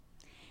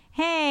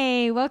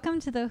welcome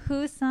to the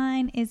Who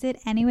Sign Is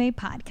It Anyway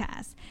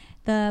podcast,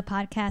 the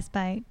podcast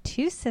by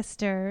two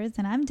sisters,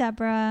 and I'm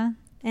Deborah.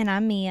 And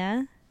I'm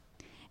Mia.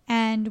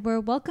 And we're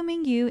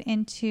welcoming you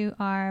into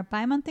our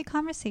bi-monthly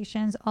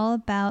conversations all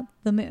about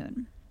the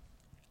moon.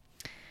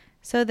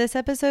 So this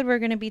episode, we're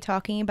going to be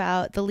talking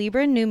about the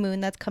Libra new moon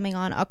that's coming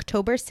on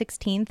October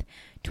 16th,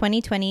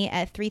 2020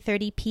 at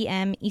 3:30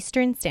 p.m.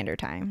 Eastern Standard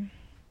Time.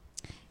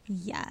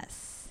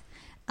 Yes.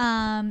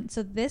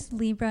 So this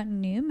Libra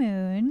new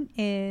moon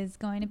is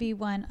going to be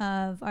one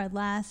of our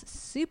last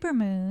super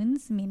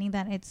moons, meaning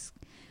that it's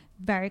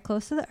very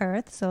close to the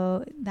Earth.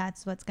 So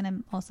that's what's going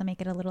to also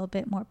make it a little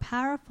bit more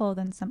powerful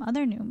than some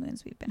other new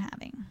moons we've been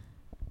having.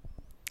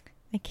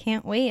 I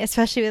can't wait,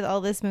 especially with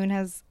all this moon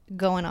has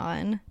going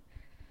on.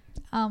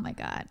 Oh my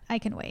God, I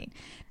can wait.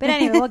 But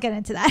anyway, we'll get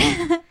into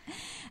that.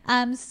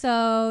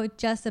 So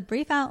just a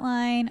brief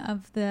outline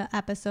of the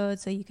episode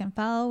so you can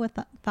follow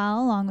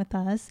along with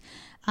us.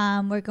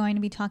 We're going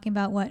to be talking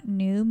about what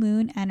new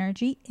moon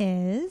energy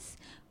is,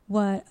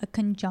 what a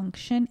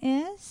conjunction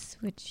is,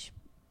 which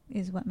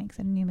is what makes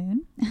it a new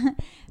moon.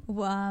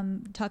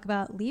 Talk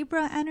about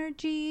Libra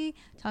energy,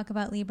 talk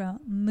about Libra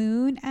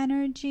moon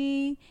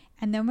energy,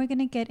 and then we're going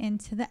to get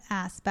into the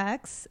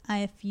aspects.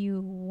 If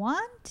you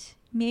want,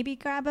 maybe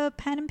grab a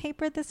pen and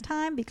paper this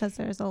time because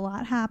there's a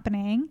lot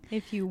happening.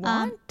 If you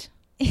want.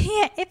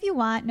 Yeah, if you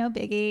want, no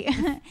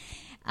biggie.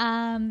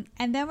 And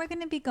then we're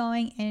going to be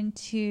going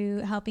into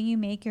helping you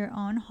make your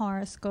own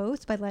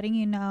horoscopes by letting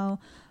you know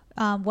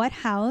what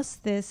house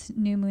this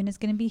new moon is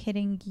going to be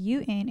hitting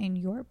you in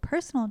your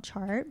personal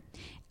chart.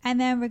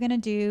 And then we're going to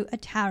do a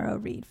tarot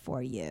read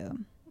for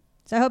you.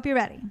 So I hope you're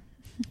ready.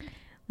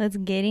 Let's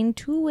get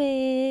into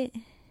it.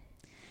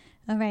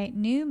 All right,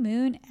 new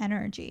moon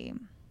energy.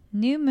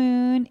 New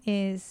moon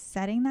is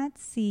setting that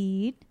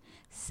seed,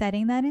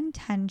 setting that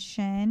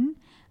intention.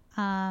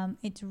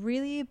 It's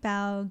really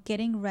about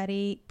getting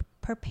ready,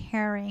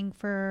 preparing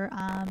for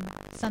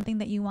something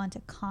that you want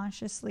to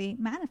consciously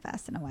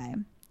manifest in a way.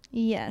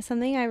 Yeah,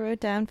 something I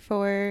wrote down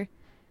for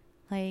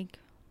like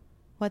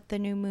what the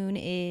new moon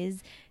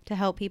is to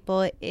help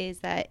people is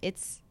that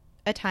it's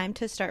a time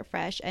to start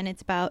fresh, and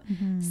it's about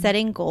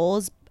setting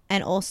goals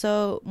and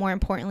also, more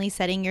importantly,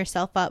 setting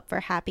yourself up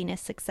for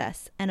happiness,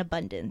 success, and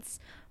abundance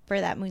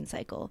for that moon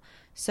cycle.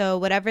 So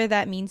whatever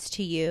that means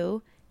to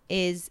you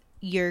is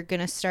you're going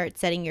to start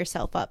setting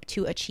yourself up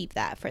to achieve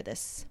that for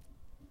this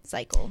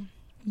cycle.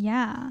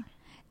 Yeah.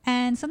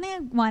 And something I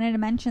wanted to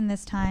mention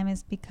this time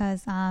is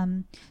because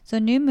so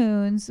new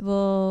moons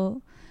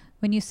will,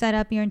 when you set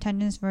up your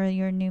intentions for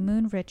your new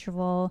moon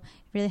ritual,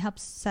 it really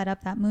helps set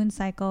up that moon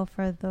cycle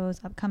for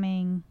those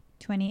upcoming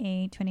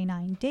 28,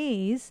 29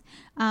 days.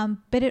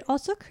 But it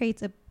also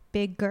creates a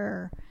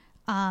bigger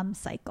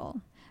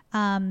cycle.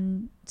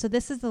 So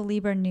this is the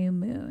Libra new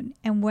moon.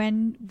 And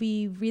when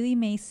we really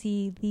may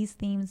see these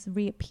themes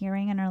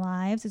reappearing in our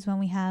lives is when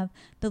we have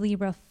the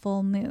Libra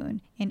full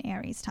moon in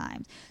Aries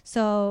time.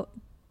 So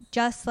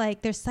just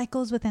like there's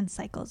cycles within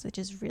cycles, which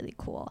is really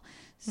cool.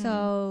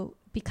 So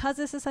because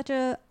this is such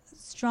a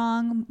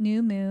strong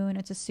new moon,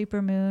 it's a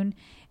super moon,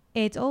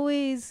 it's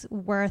always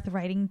worth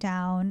writing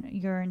down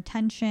your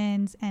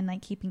intentions and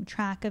like keeping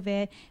track of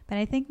it. But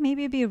I think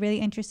maybe it'd be a really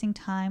interesting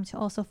time to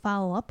also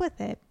follow up with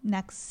it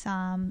next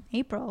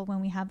April when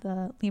we have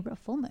the Libra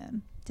full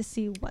moon to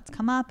see what's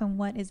come up and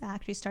what is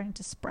actually starting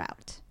to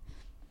sprout.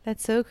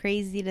 That's so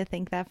crazy to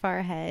think that far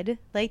ahead.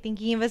 Like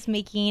thinking of us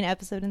making an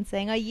episode and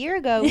saying a year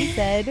ago we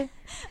said.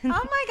 Oh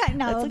my God,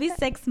 no, it'll be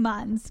 6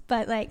 months.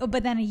 But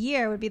but then a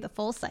year would be the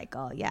full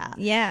cycle. Yeah.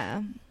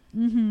 Yeah.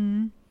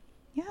 Mm-hmm.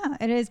 Yeah,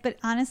 it is. But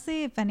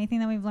honestly, if anything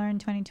that we've learned in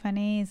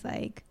 2020 is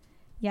like,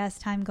 yes,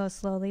 time goes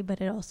slowly, but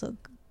it also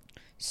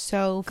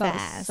so goes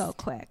fast, so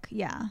quick.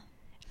 Yeah.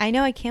 I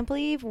know. I can't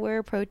believe we're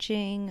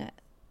approaching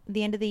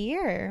the end of the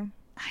year.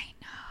 I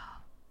know.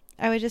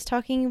 I was just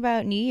talking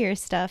about New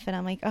Year's stuff and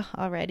I'm like, oh,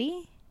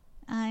 already?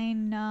 I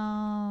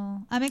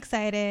know. I'm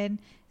excited.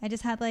 I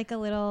just had like a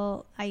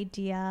little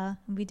idea.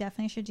 We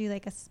definitely should do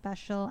like a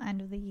special end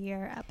of the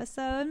year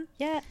episode.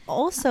 Yeah.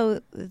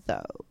 Also,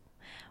 though,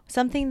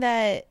 something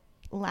that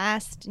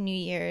last New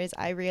Year's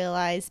I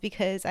realized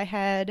because I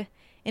had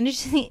an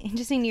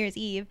interesting New Year's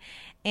Eve,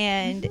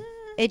 and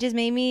it just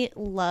made me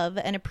love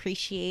and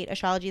appreciate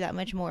astrology that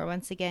much more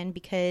once again,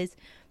 because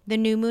the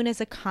new moon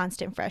is a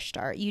constant fresh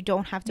start. You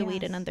don't have to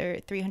wait another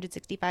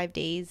 365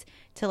 days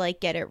to like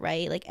get it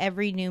right. Like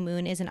every new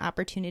moon is an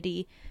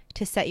opportunity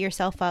to set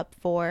yourself up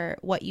for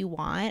what you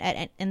want,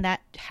 and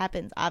that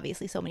happens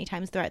obviously so many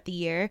times throughout the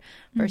year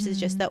versus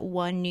just that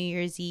one New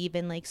Year's Eve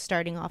and like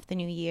starting off the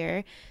new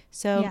year.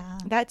 So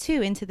that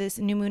too, into this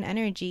new moon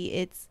energy,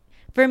 it's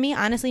for me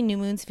honestly, new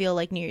moons feel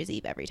like New Year's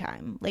Eve every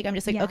time. Like I'm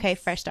just like, okay,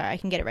 fresh start, I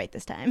can get it right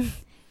this time.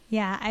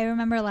 Yeah, I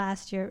remember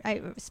last year.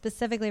 I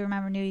specifically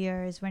remember New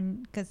Year's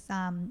because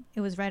it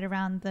was right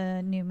around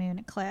the new moon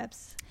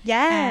eclipse.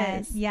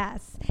 Yes.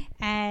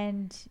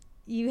 And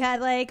you had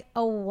like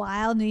a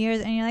wild New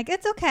Year's and you're like,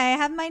 it's okay, I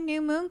have my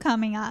new moon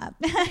coming up.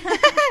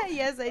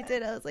 Yes, I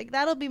did. I was like,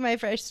 that'll be my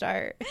fresh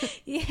start.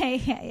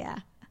 Yeah.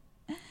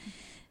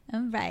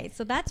 All right.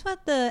 So that's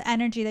what the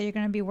energy that you're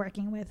going to be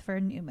working with for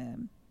a new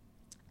moon.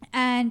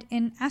 And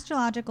in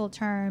astrological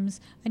terms,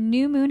 a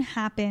new moon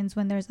happens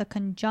when there's a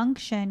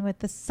conjunction with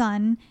the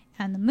sun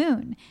and the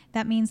moon.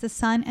 That means the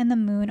sun and the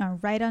moon are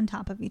right on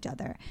top of each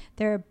other.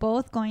 They're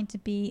both going to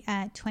be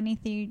at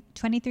 23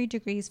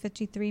 degrees,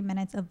 53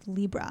 minutes of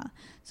Libra.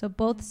 So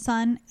both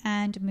sun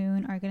and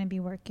moon are going to be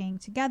working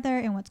together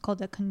in what's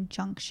called a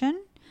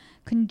conjunction.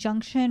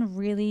 Conjunction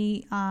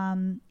really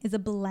is a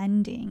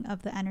blending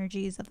of the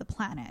energies of the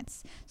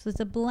planets. So it's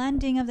a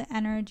blending of the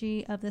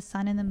energy of the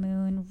sun and the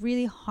moon,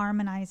 really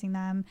harmonizing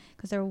them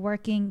because they're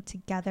working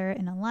together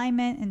in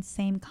alignment and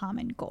same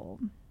common goal.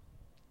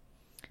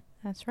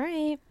 That's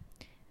right.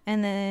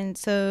 And then,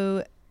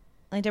 so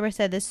like Deborah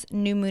said, this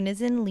new moon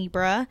is in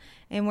Libra,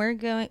 and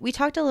we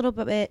talked a little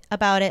bit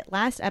about it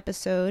last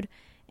episode,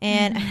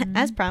 and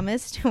as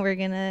promised, we're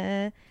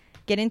gonna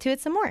get into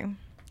it some more.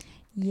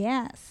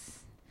 Yes.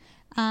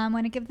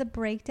 Want to give the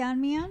breakdown,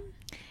 Mia?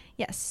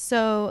 Yes.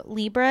 So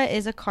Libra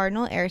is a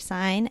cardinal air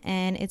sign,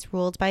 and it's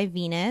ruled by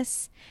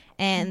Venus.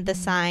 And the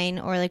sign,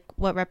 or like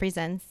what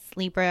represents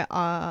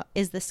Libra,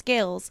 is the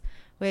scales,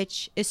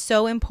 which is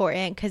so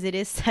important because it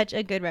is such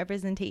a good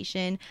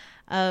representation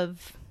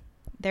of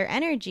their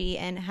energy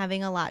and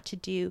having a lot to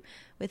do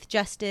with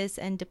justice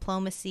and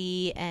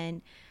diplomacy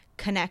and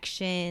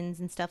connections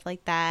and stuff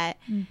like that.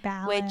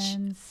 Balance.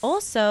 Which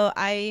also,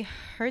 I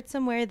heard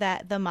somewhere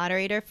that the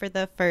moderator for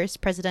the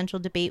first presidential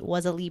debate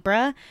was a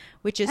Libra,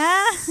 which is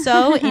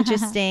so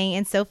interesting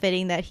and so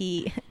fitting that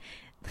he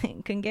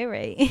couldn't get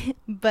right.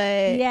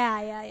 But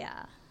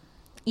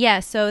yeah,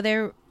 so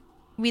they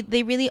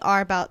really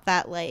are about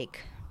that,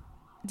 like,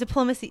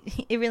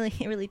 diplomacy. It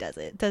really does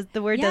it. Does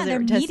the word does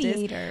it justice?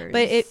 Mediators.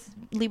 But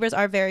Libras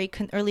are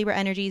Libra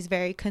energy is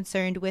very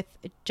concerned with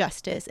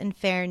justice and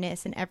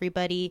fairness and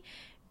everybody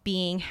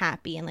being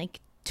happy, and like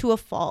to a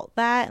fault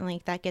that, and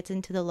like that gets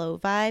into the low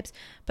vibes.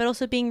 But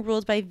also being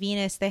ruled by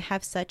Venus, they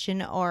have such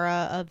an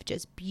aura of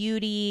just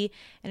beauty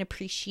and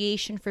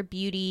appreciation for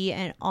beauty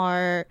and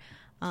art,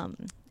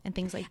 and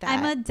things like that.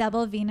 I'm a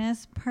double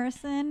Venus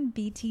person,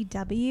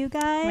 BTW,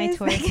 guys. My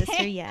Taurus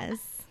sister, yes.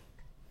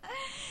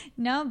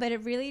 No, but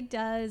it really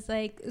does.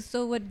 Like,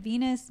 so what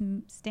Venus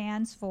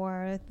stands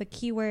for, the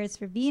keywords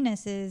for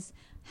Venus is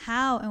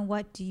how and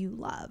what do you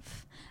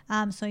love?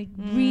 So I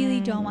really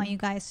don't want you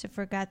guys to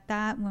forget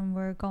that when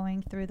we're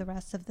going through the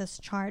rest of this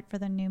chart for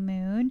the new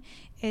moon,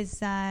 is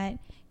that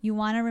you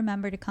want to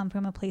remember to come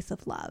from a place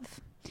of love.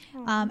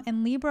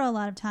 And Libra, a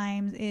lot of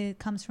times, it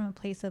comes from a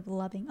place of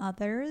loving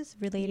others,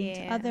 relating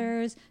to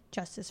others,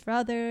 justice for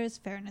others,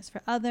 fairness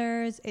for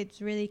others. It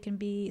really can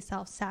be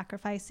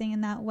self-sacrificing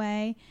in that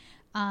way.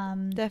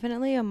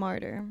 Definitely a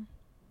martyr.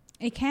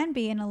 It can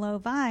be in a low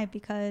vibe,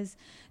 because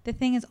the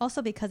thing is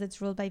also, because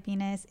it's ruled by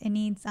Venus, it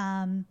needs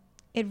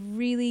it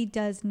really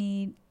does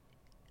need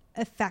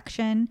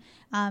affection.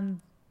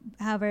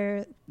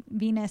 However,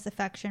 Venus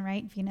affection,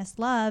 right? Venus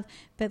love,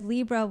 but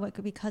Libra,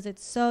 because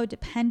it's so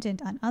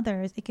dependent on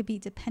others, it could be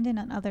dependent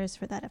on others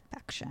for that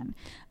affection,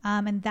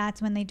 and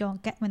that's when they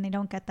don't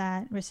get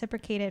that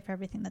reciprocated for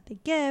everything that they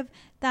give.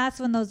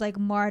 That's when those like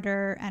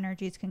martyr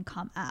energies can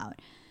come out.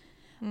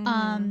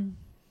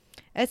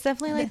 It's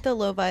definitely like the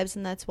low vibes,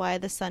 and that's why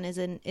the sun is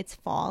in its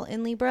fall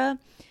in Libra,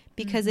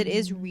 because it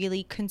is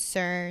really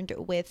concerned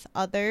with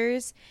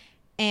others,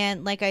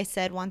 and like I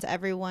said, wants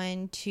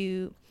everyone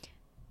to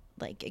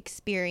like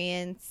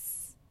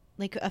experience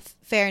like a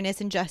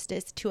fairness and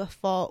justice to a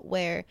fault,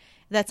 where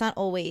that's not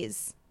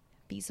always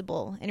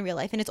feasible in real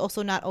life, and it's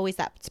also not always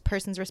that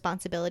person's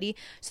responsibility.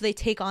 So they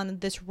take on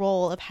this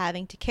role of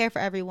having to care for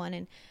everyone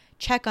and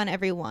check on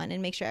everyone and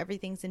make sure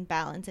everything's in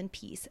balance and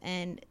peace,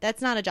 and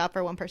that's not a job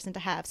for one person to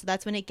have. So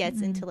that's when it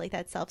gets into like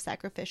that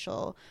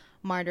self-sacrificial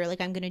martyr,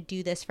 like I'm gonna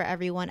do this for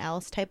everyone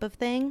else type of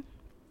thing.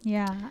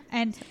 Yeah.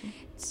 And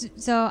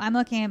so I'm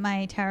looking at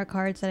my tarot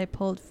cards that I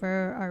pulled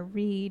for our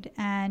read,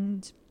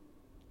 and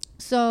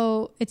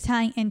so it's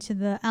tying into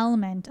the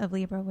element of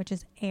Libra, which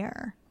is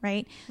air,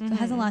 right? So it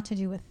has a lot to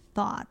do with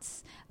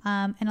thoughts,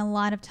 and a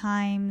lot of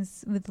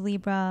times with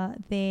Libra,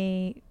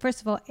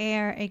 first of all,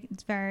 air,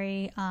 it's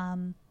very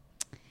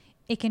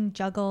it can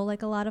juggle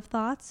like a lot of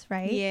thoughts,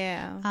 right?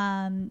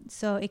 Yeah.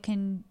 So it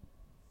can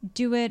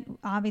do it.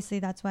 Obviously,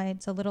 that's why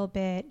it's a little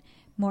bit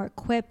more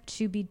equipped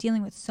to be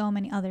dealing with so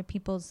many other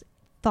people's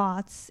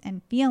thoughts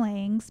and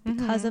feelings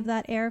because of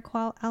that air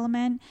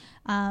element.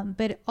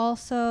 But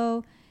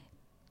also,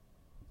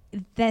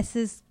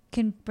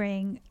 can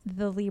bring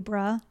the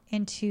Libra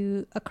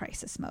into a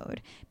crisis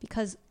mode,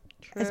 because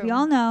as we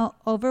all know,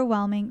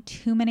 overwhelming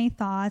too many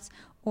thoughts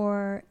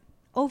or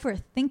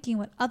overthinking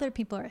what other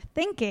people are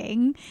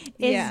thinking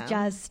is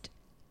just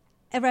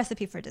a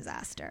recipe for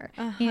disaster.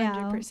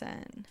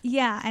 100%.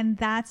 Yeah, and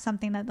that's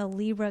something that the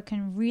Libra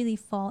can really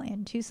fall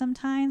into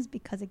sometimes,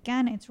 because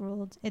again, it's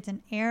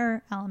an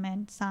air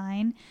element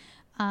sign,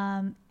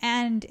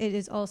 and it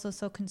is also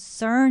so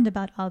concerned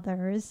about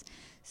others.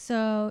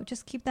 So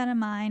just keep that in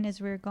mind as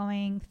we're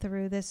going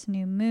through this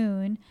new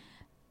moon.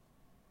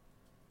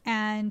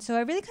 And so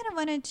I really kind of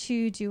wanted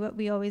to do what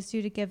we always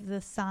do to give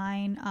the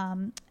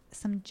sign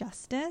some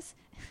justice.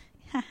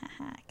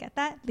 Get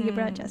that?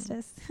 Libra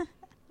justice.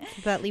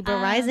 That Libra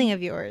rising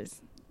of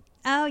yours.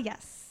 Oh,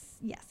 yes.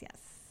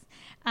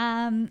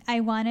 I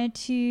wanted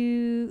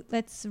to,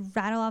 let's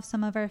rattle off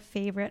some of our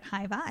favorite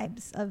high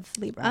vibes of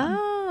Libra.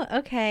 Oh,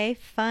 okay.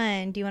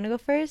 Fun. Do you want to go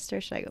first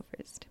or should I go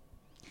first?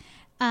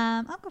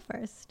 I'll go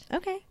first.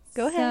 Okay.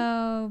 Go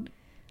ahead.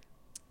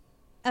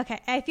 Okay.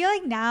 I feel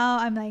like now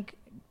I'm like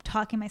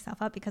talking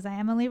myself up because I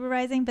am a Libra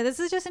rising, but this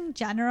is just in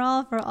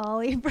general for all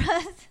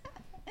Libras.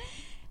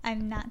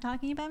 I'm not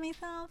talking about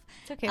myself.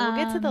 It's okay. We'll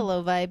get to the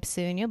low vibe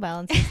soon. You'll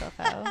balance yourself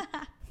out.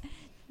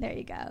 There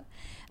you go.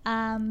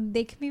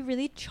 They can be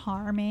really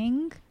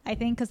charming, I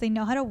think, because they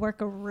know how to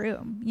work a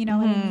room. You know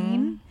what I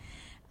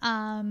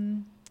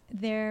mean?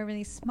 They're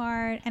really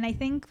smart. And I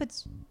think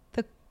what's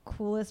the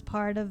coolest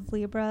part of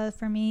Libra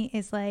for me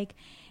is like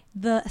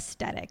the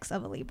aesthetics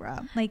of a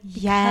Libra. Like,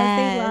 because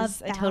they love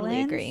balance. I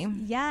totally agree.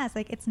 Yes.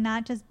 Like, it's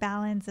not just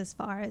balance as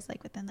far as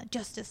like within the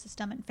justice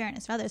system and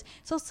fairness for others.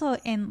 It's also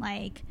in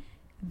like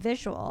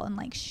visual and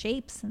like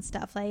shapes and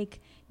stuff. Like,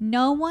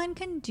 no one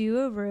can do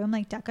a room,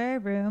 like decorate a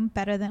room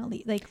better than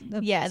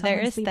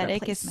their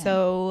aesthetic is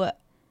so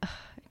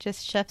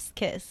just chef's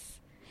kiss.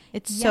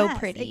 It's so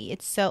pretty.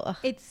 It's so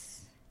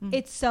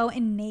it's so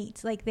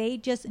innate. Like, they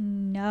just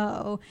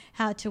know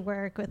how to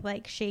work with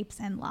like shapes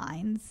and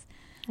lines.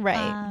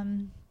 Right.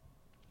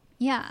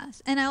 Yeah.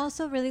 And I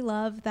also really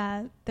love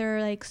that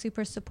they're like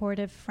super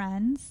supportive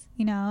friends,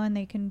 you know, and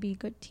they can be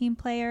good team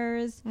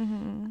players.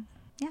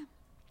 Yeah.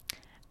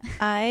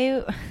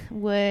 I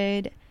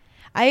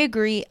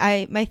agree.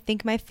 I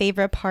think my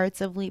favorite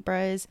parts of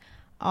Libras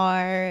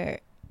are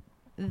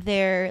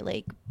their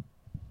like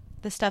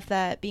the stuff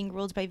that being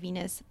ruled by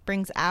Venus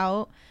brings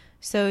out.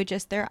 So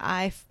just their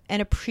eye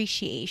and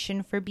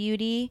appreciation for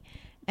beauty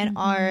and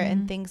art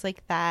and things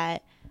like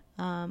that.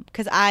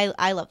 Because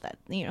I love that,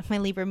 you know, my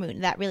Libra moon,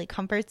 that really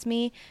comforts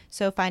me.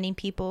 So finding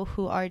people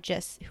who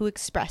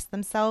express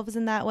themselves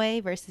in that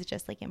way versus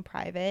just like in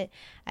private,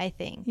 I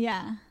think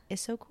is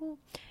so cool.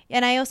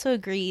 And I also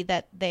agree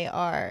that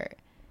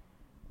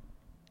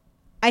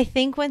I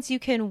think once you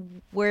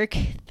can work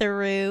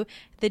through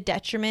the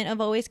detriment of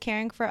always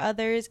caring for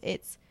others,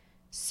 it's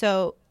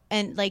so,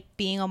 and like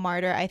being a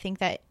martyr, I think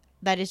that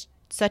is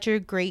such a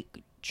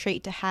great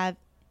trait to have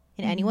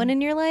in anyone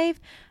in your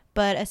life.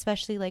 But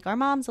especially like our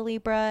mom's a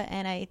Libra,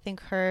 and I think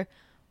her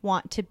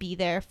want to be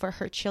there for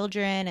her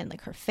children and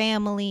like her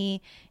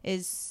family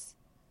is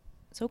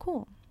so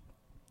cool.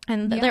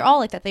 And they're all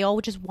like that. They all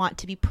just want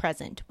to be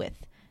present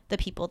with the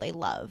people they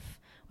love,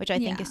 which I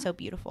think is so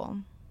beautiful.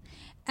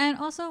 And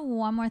also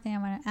one more thing I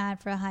want to add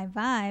for a high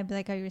vibe,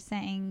 like how you were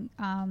saying,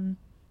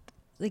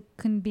 like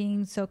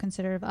being so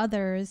considerate of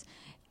others.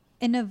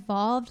 An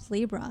evolved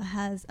Libra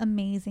has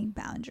amazing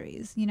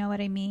boundaries. You know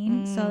what I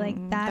mean? So like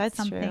that's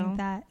something true.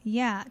 That,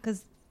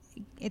 because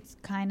it's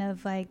kind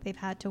of like they've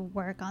had to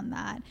work on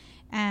that.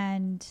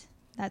 And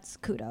that's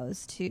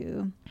kudos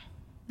to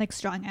like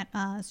strong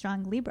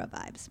Libra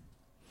vibes.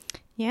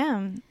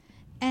 Yeah.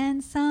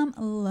 And some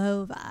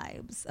low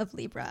vibes of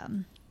Libra.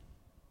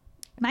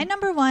 My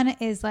number one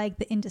is like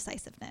the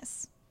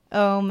indecisiveness.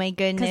 Oh my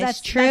goodness.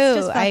 That's true.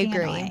 That's just I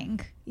agree. Annoying.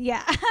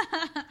 Yeah.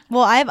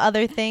 Well, I have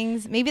other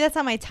things. Maybe that's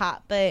not my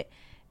top, but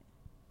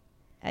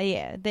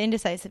the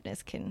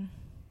indecisiveness can.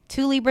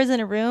 2 Libras in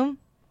a room,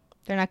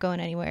 they're not going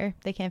anywhere.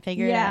 They can't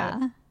figure it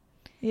out.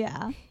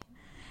 Yeah.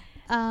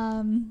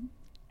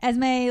 As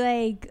my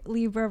like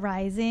Libra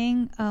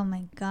rising, oh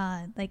my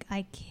god, like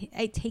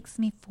it takes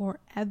me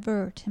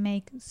forever to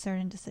make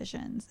certain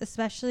decisions,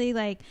 especially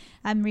like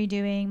I'm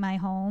redoing my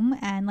home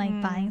and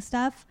like buying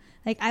stuff.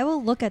 Like I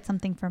will look at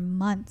something for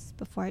months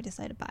before I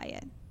decide to buy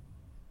it.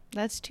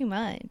 That's too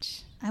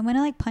much. I want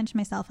to like punch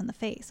myself in the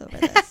face over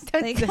this. That's so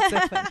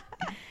funny.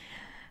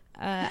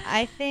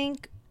 I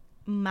think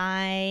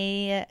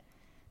the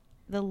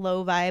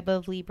low vibe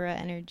of Libra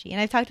energy,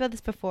 and I've talked about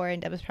this before,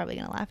 and Deb is probably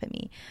going to laugh at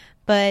me,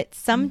 but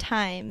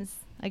sometimes,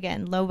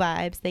 again, low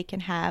vibes, they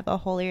can have a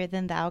holier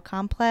than thou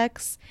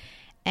complex,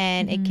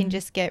 and it can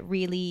just get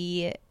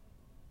really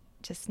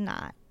just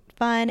not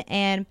fun.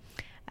 And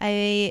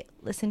I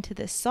listened to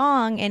this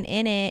song, and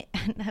in it,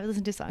 I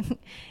listened to a song,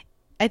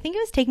 I think it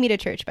was Take Me to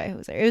Church by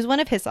Hoser. It was one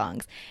of his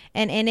songs.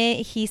 And in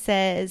it, he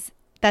says,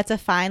 that's a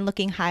fine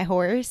looking high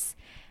horse.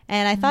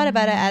 And I thought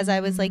about it as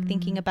I was like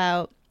thinking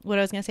about what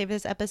I was going to say for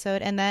this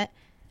episode. And that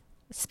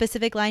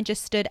specific line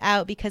just stood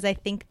out because I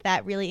think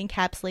that really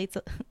encapsulates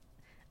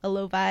a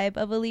low vibe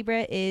of a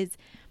Libra, is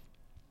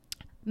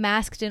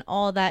masked in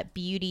all that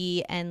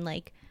beauty and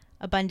like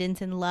abundance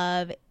and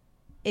love.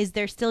 Is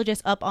they're still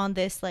just up on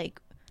this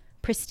like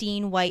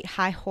pristine white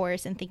high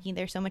horse and thinking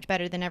they're so much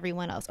better than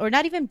everyone else, or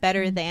not even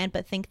better than,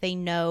 but think they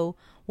know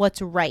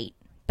what's right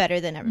better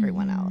than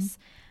everyone else,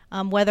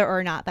 whether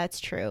or not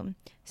that's true.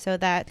 So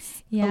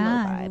that's a low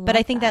vibe. But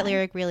I think that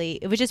lyric really,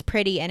 it was just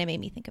pretty and it made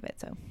me think of it.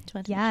 So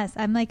yes,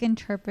 I'm like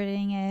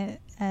interpreting it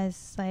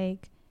as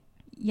like,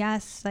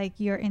 yes, like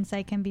your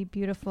insight can be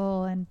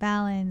beautiful and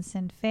balanced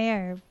and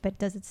fair, but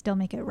does it still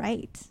make it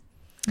right?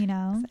 You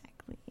know?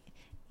 Exactly.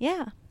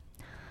 Yeah.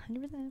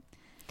 100%.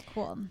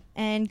 Cool.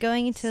 And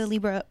going into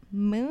Libra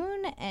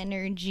moon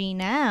energy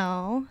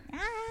now.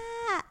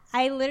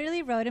 I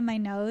literally wrote in my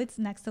notes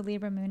next to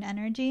Libra moon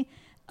energy,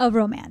 a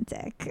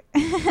romantic.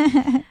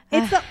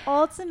 It's the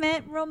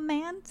ultimate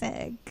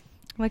romantic.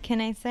 What can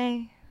I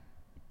say?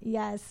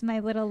 Yes, my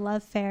little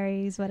love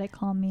fairy is what I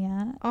call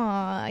Mia.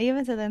 Aw, you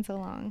haven't said that in so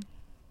long.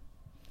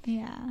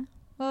 Yeah.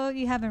 Well,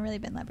 you haven't really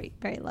been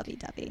very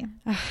lovey-dovey.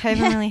 I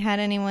haven't really had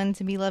anyone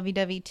to be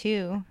lovey-dovey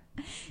too.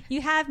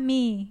 You have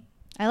me.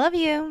 I love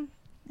you.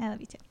 I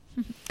love you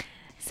too.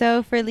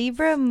 So for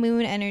Libra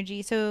moon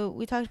energy, so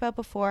we talked about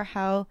before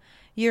how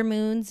your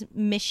moon's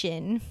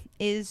mission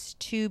is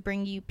to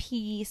bring you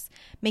peace,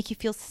 make you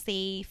feel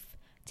safe,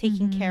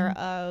 taken care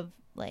of,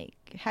 like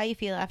how you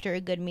feel after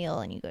a good meal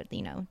and you go,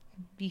 you know,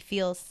 you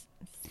feel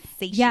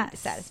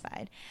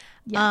satisfied.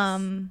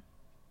 Yes.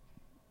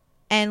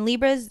 And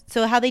Libras,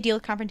 so how they deal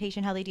with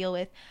confrontation, how they deal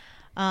with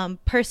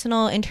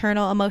personal,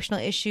 internal, emotional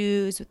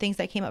issues, things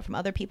that came up from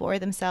other people or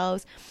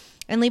themselves.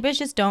 And Libras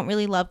just don't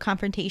really love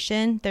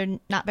confrontation. They're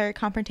not very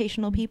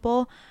confrontational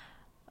people.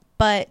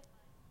 But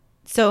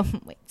so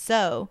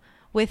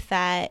with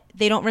that,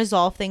 they don't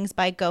resolve things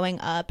by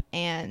going up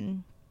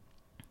and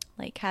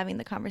like having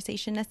the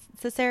conversation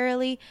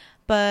necessarily.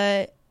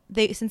 But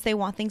since they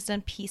want things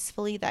done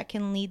peacefully, that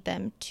can lead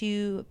them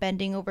to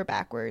bending over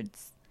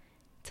backwards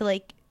to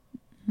like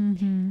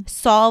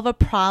solve a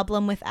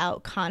problem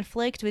without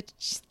conflict, which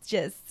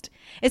just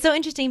it's so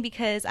interesting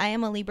because I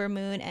am a Libra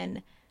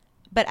moon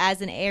but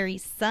as an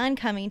Aries sun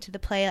coming to the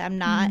play, I'm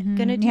not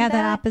gonna do that.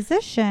 that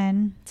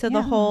opposition. So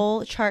the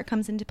whole chart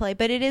comes into play.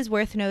 But it is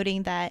worth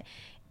noting that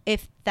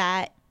if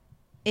that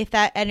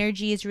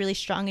energy is really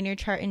strong in your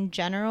chart in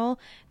general,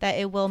 that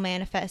it will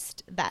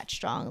manifest that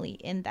strongly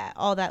in that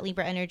all that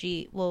Libra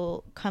energy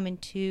will come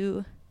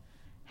into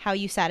how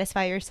you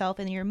satisfy yourself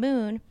in your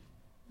moon.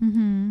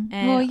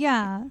 Well,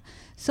 yeah.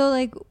 So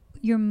like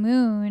your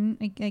moon,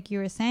 like you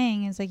were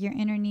saying, is like your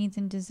inner needs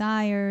and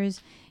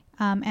desires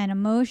and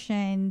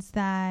emotions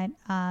that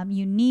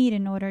you need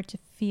in order to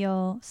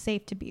feel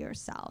safe to be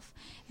yourself.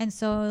 And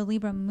so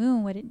Libra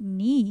moon, what it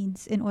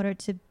needs in order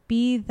to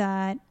be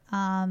that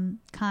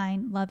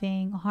kind,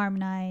 loving,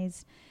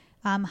 harmonized,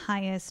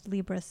 highest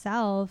Libra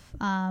self,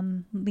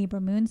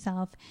 Libra moon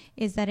self,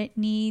 is that it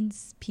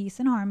needs peace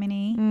and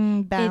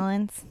harmony.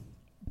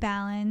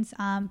 Balance,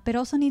 but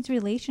also needs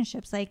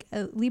relationships. Like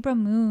a Libra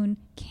moon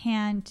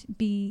can't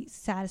be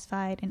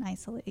satisfied in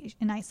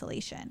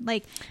isolation.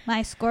 Like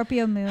my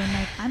Scorpio moon,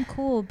 like I'm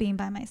cool being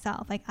by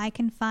myself. Like I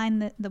can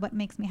find the what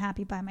makes me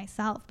happy by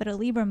myself. But a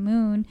Libra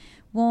moon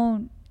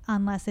won't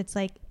unless it's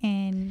like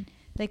in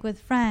like with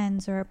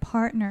friends or a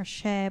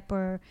partnership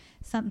or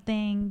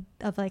something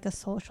of like a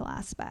social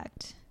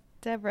aspect.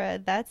 Deborah,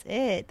 that's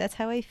it. That's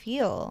how I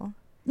feel.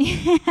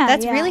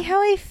 That's really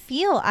how I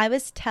feel. I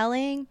was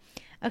telling.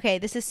 Okay,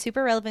 this is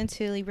super relevant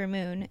to Libra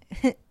moon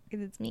because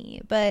it's me.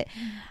 But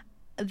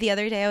the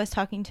other day I was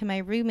talking to my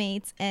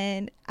roommates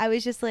and I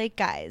was just like,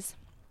 guys,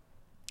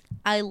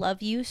 I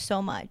love you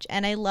so much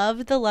and I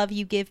love the love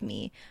you give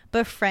me,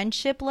 but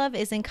friendship love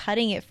isn't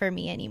cutting it for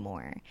me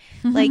anymore.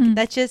 Like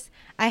that's just,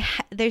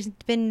 there's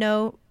been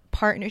no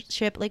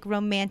partnership, like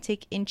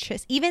romantic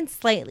interest, even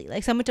slightly,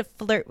 like someone to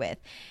flirt with.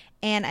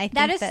 And I think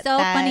that is so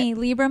funny.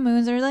 Libra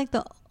moons are like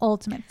the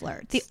ultimate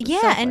flirts.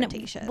 And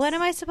what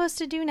am I supposed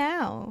to do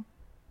now?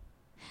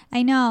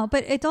 I know,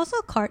 but it's also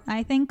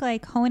I think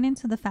like hone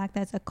into the fact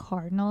that it's a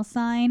cardinal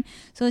sign,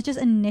 so it's just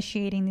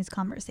initiating these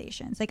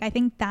conversations. Like I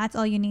think that's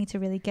all you need to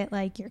really get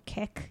like your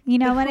kick. You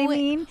know what I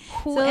mean?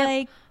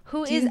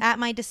 Who is at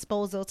my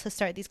disposal to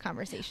start these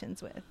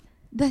conversations with?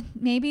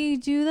 Maybe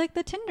do like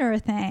the Tinder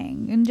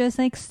thing and just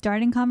like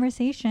starting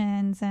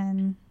conversations.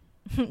 And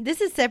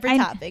this is a separate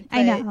topic.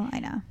 I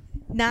know.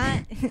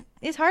 Not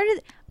it's hard.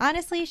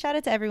 Honestly, shout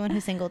out to everyone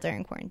who's single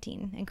during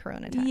quarantine and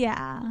Corona time.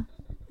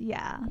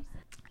 Yeah.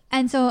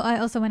 And so I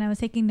also, when I was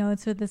taking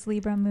notes with this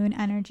Libra moon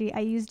energy,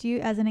 I used you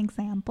as an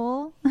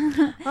example.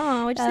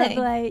 Oh, what'd you say?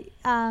 Like,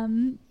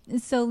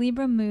 so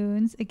Libra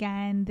moons,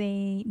 again,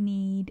 they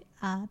need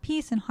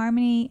peace and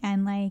harmony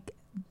and like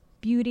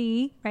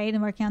beauty, right?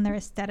 And working on their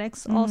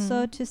aesthetics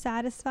also to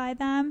satisfy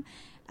them.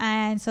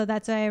 And so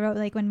that's why I wrote,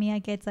 like, when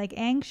Mia gets like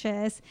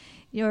anxious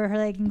or her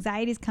like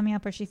anxiety is coming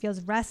up or she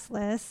feels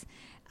restless,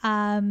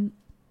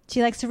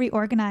 she likes to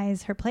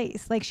reorganize her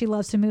place. Like she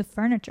loves to move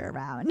furniture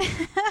around.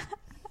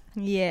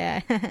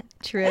 Yeah,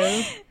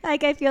 true.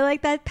 Like I feel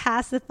like that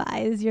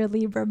pacifies your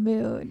Libra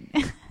moon.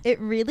 It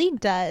really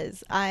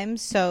does. I'm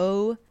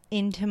so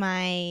into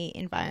my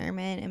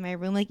environment in my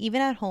room. Like even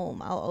at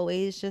home, I'll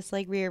always just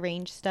like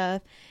rearrange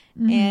stuff.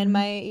 And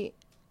my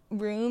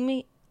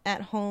room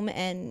at home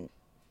and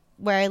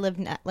where I live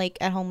like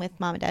at home with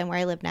mom and dad and where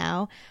I live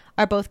now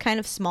are both kind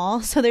of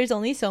small, so there's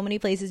only so many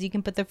places you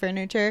can put the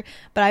furniture,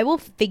 but I will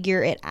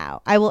figure it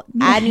out. I will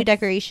add new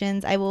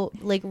decorations. I will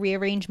like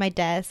rearrange my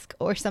desk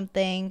or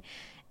something,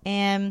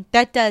 and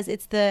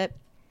it's the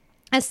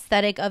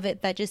aesthetic of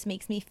it that just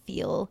makes me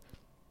feel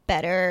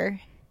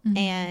better.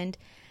 And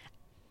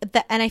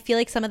I feel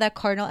like some of that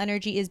cardinal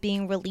energy is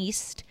being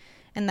released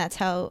And that's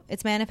how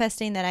it's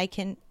manifesting, that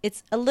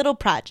it's a little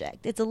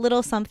project. It's a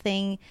little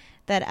something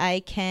that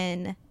I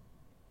can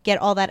get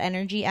all that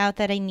energy out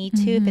that I need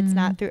to, if it's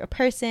not through a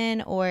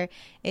person, or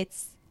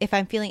if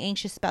I'm feeling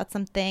anxious about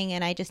something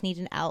and I just need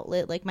an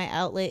outlet. Like, my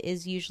outlet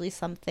is usually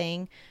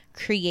something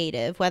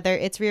creative, whether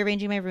it's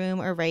rearranging my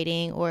room or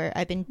writing, or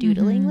I've been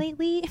doodling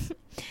lately.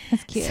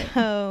 That's cute.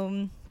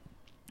 So,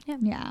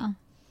 yeah.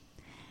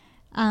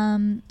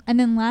 And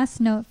then last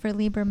note for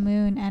Libra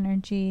moon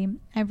energy,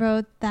 I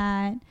wrote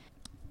that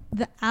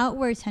the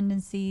outward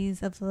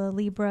tendencies of the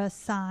Libra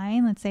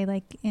sign, let's say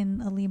like in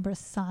a Libra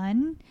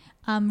sun,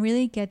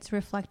 really gets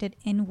reflected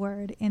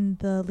inward in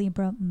the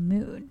Libra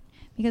moon,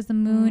 because the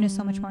moon is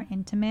so much more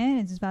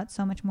intimate. It's about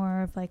so much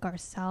more of like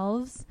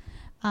ourselves.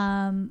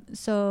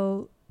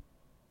 So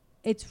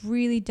it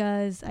really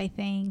does, I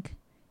think,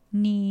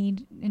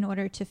 need, in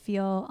order to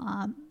feel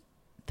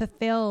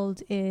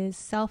fulfilled, is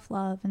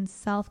self-love and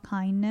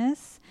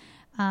self-kindness.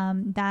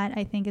 That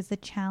I think is the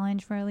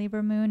challenge for a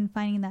Libra moon,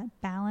 finding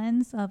that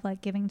balance of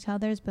like giving to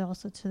others but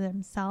also to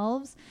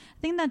themselves.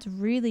 I think that's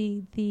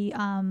really the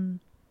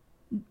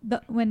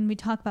when we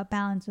talk about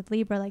balance with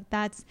Libra, like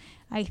that's,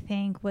 I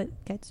think,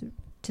 what gets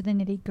to the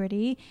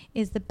nitty-gritty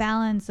is the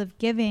balance of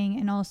giving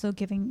and also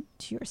giving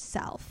to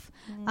yourself,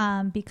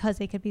 because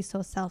it could be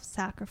so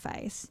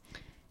self-sacrifice.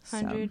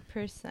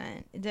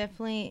 100%.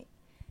 Definitely,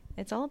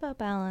 it's all about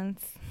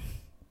balance.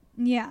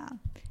 Yeah.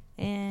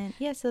 And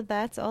yeah, so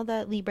that's all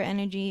that Libra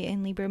energy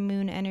and Libra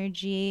moon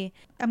energy.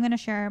 I'm going to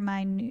share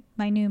my new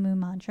moon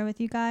mantra with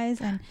you guys.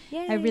 And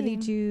Yay. I really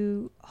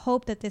do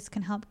hope that this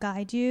can help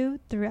guide you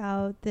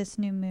throughout this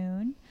new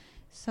moon.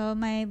 So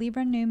my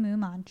Libra new moon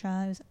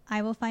mantra is,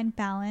 I will find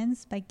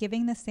balance by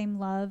giving the same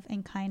love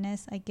and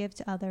kindness I give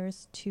to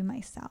others to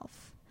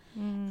myself.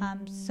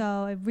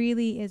 So it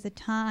really is a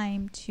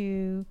time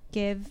to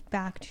give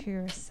back to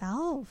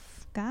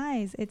yourself.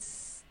 Guys,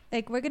 it's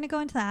like, we're going to go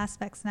into the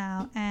aspects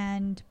now,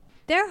 and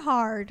they're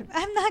hard.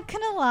 I'm not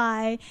going to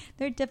lie.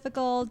 They're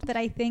difficult, but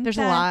I think there's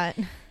a lot.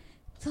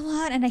 It's a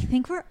lot. And I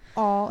think we're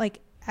all,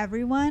 like,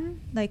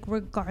 everyone, like,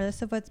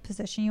 regardless of what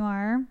position you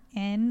are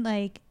in,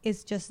 like,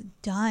 is just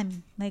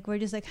done. Like, we're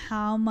just like,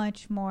 how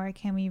much more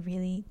can we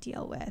really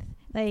deal with?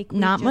 Like,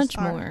 not much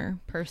more,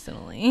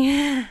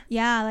 personally.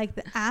 Yeah, like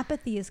the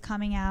apathy is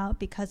coming out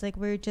because like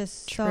we're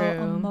just so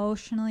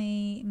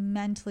emotionally,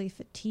 mentally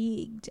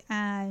fatigued,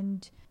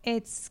 and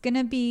it's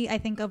gonna be, I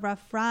think, a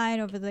rough ride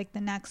over like the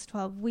next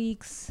 12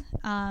 weeks,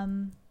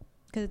 because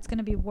it's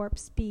gonna be warp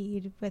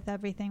speed with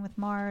everything with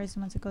Mars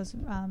once it goes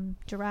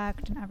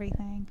direct and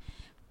everything.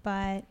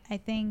 But I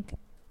think,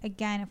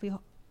 again, if we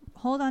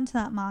hold on to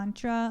that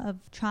mantra of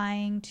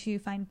trying to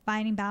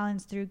finding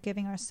balance through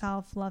giving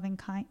ourselves loving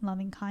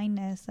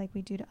kindness like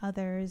we do to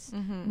others,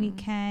 we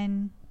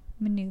can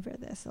maneuver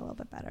this a little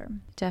bit better.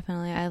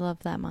 Definitely. I love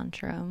that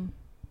mantra.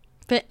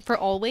 But for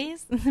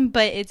always,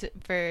 but it's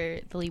for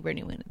the Libra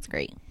new moon. It's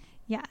great.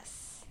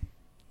 Yes.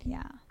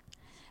 Yeah.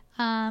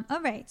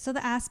 All right. So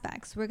the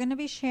aspects, we're going to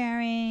be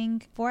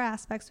sharing 4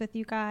 aspects with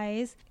you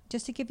guys,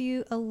 just to give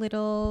you a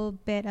little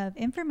bit of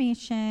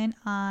information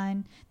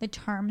on the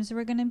terms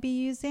we're going to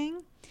be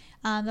using.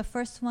 The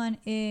first one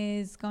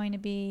is going to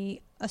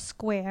be a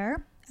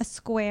square. A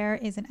square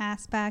is an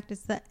aspect.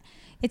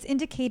 It's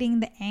indicating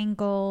the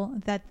angle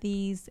that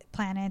these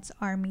planets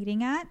are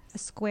meeting at. A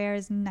square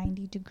is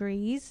 90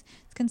 degrees.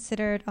 It's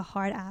considered a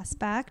hard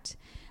aspect.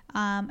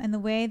 And the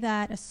way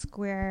that a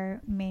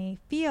square may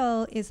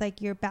feel is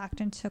like you're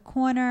backed into a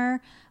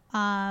corner,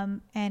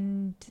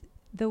 and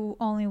the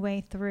only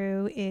way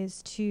through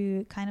is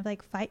to kind of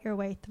like fight your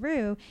way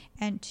through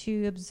and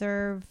to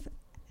observe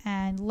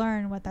and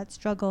learn what that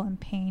struggle and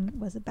pain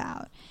was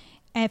about.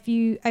 I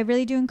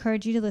really do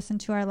encourage you to listen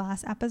to our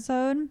last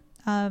episode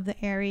of the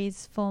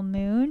Aries full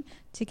moon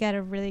to get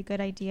a really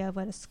good idea of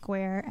what a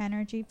square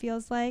energy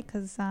feels like,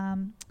 because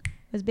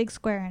it was big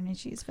square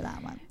energies for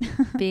that one.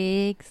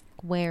 Big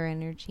square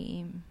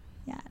energy.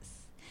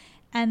 Yes.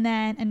 And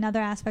then another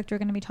aspect we're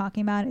going to be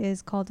talking about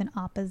is called an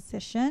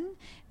opposition.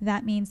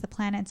 That means the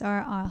planets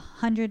are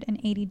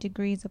 180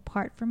 degrees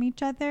apart from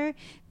each other.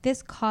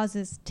 This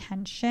causes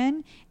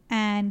tension,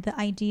 and the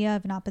idea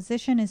of an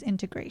opposition is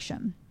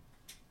integration.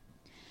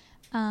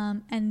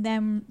 And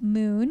then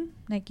moon,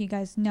 like you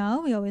guys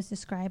know, we always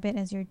describe it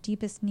as your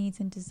deepest needs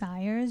and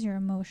desires, your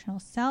emotional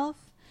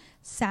self.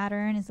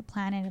 Saturn is the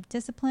planet of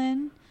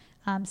discipline,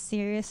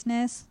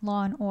 seriousness,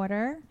 law and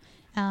order.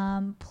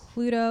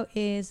 Pluto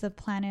is the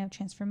planet of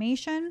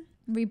transformation,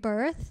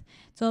 rebirth.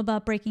 It's all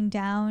about breaking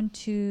down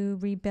to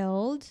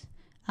rebuild,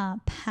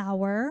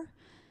 power.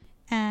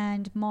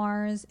 And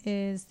Mars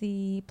is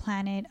the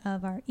planet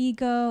of our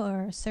ego,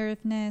 our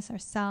assertiveness, our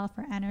self,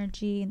 our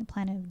energy, and the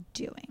planet of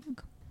doing.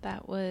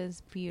 That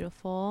was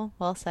beautiful.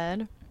 Well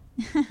said.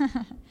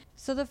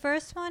 So the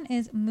first one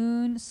is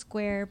Moon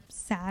square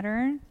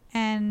Saturn,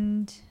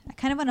 and I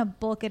kind of want to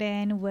bulk it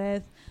in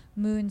with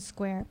Moon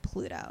square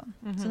Pluto.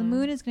 So the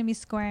moon is going to be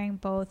squaring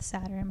both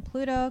Saturn and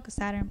Pluto, because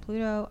Saturn and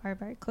Pluto are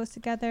very close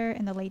together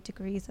in the late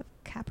degrees of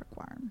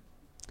Capricorn.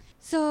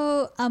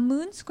 So a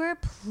moon square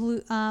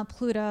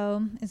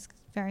Pluto is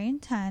very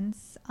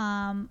intense.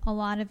 A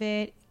lot of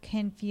it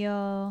can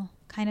feel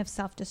kind of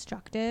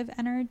self-destructive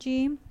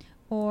energy,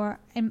 or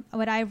and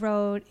what I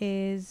wrote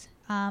is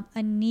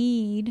a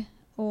need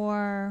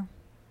or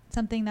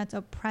something that's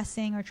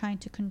oppressing or trying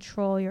to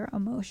control your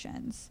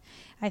emotions.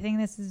 I think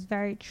this is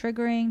very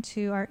triggering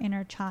to our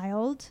inner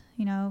child.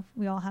 You know,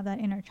 we all have that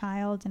inner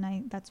child,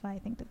 and that's why I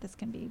think that this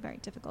can be very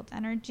difficult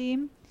energy.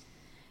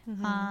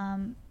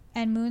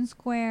 And Moon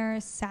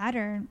Square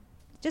Saturn,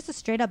 just a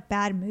straight up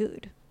bad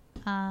mood.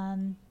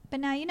 But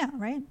now you know,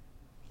 right?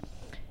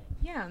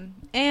 Yeah.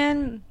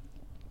 And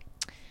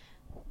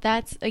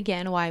that's,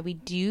 again, why we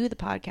do the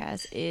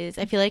podcast is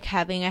I feel like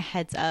having a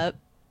heads up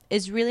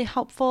is really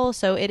helpful.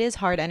 So it is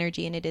hard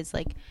energy, and it is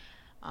like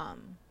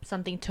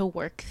something to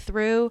work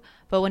through.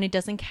 But when it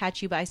doesn't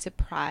catch you by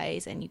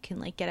surprise and you can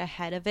like get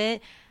ahead of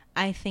it,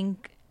 I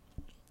think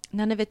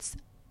none of it's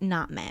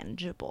not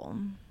manageable.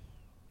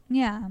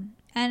 Yeah.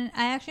 And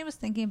I actually was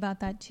thinking about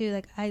that too.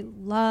 Like, I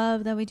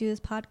love that we do this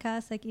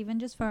podcast, like even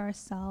just for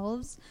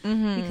ourselves,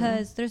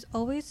 because there's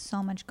always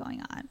so much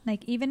going on.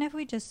 Like, even if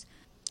we just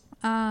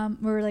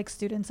we're like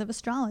students of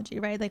astrology,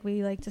 right? Like,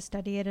 we like to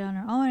study it on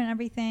our own and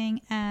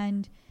everything.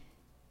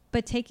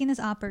 But taking this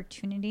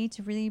opportunity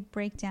to really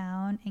break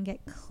down and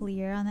get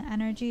clear on the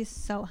energy is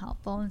so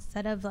helpful,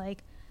 instead of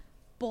like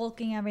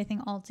bulking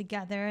everything all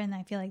together. And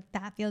I feel like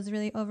that feels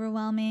really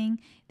overwhelming.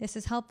 This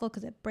is helpful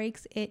because it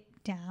breaks it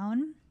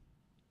down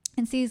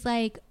and sees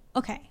like,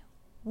 okay,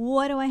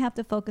 what do I have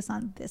to focus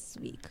on this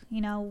week? You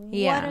know,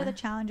 what are the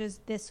challenges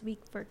this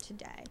week for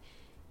today,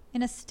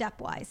 in a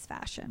stepwise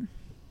fashion?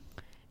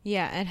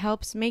 Yeah, it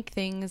helps make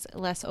things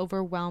less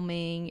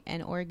overwhelming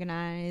and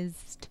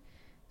organized.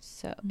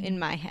 So in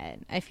my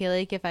head, I feel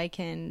like if I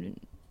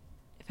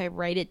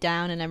write it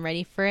down and I'm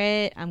ready for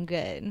it, I'm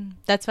good.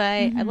 That's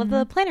why I love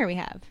the planner we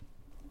have.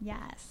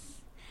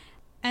 Yes.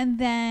 And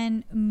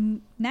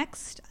then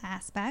next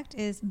aspect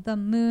is the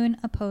moon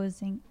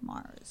opposing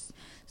Mars.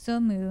 So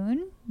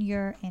moon,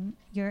 your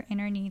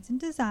inner needs and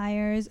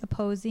desires,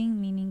 opposing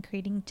meaning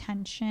creating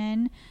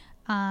tension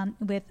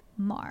with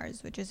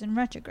Mars, which is in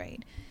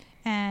retrograde.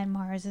 And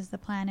Mars is the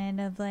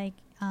planet of like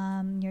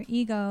your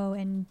ego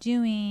and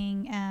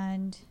doing,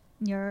 and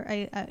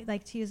I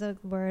like to use the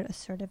word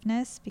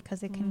assertiveness,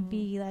 because it can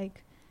be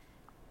like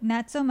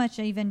not so much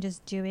even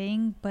just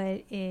doing,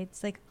 but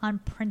it's like on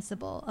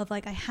principle of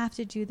like, I have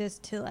to do this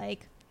to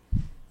like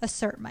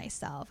assert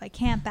myself. I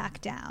can't back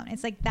down.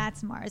 It's like,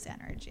 that's Mars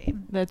energy.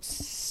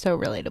 That's so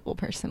relatable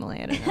personally.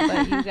 I don't know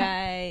about you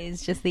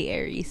guys, just the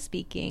Aries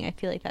speaking. I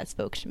feel like that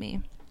spoke to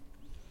me.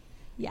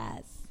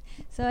 Yes.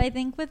 So I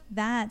think with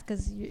that,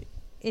 because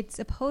it's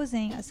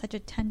opposing such a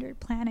tender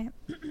planet.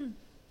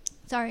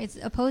 It's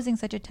opposing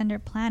such a tender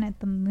planet,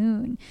 the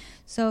moon.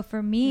 So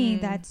for me,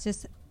 that's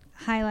just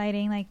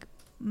highlighting, like,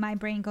 my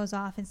brain goes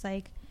off. It's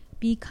like,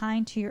 be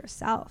kind to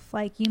yourself.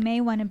 Like, you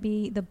may want to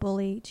be the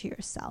bully to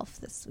yourself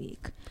this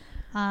week.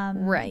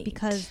 Right.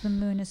 Because the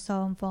moon is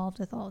so involved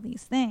with all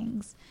these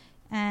things.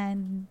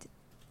 And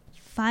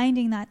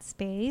finding that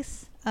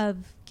space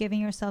of giving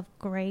yourself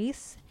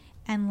grace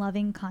and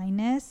loving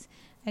kindness,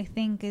 I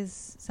think,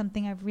 is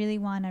something I really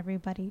want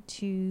everybody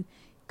to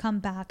come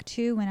back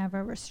to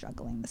whenever we're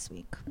struggling this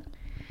week.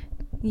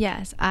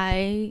 Yes,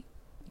 I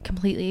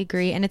completely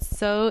agree. And it's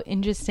so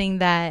interesting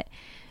that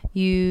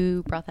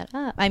you brought that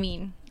up. I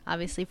mean,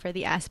 obviously for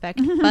the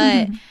aspect,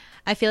 but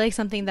I feel like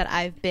something that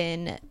I've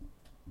been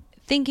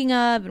thinking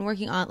of and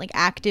working on, like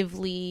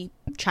actively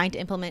trying to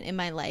implement in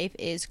my life,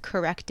 is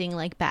correcting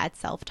like bad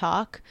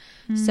self-talk.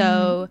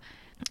 So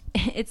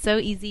it's so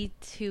easy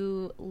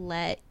to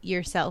let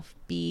yourself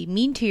be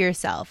mean to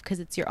yourself because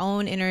it's your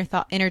own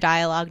inner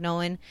dialogue. No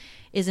one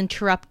is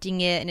interrupting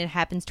it, and it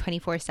happens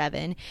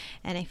 24/7.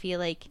 And I feel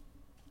like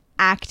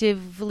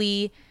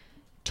actively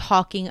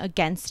talking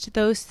against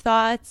those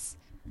thoughts,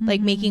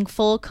 like making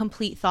full,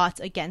 complete thoughts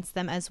against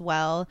them as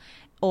well,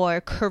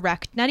 or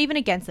not even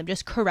against them,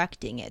 just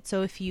correcting it.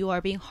 So if you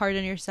are being hard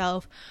on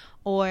yourself,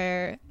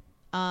 or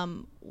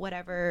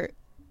whatever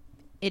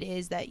it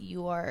is that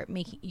you're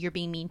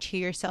being mean to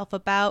yourself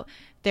about,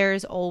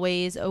 there's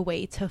always a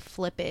way to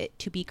flip it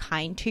to be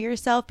kind to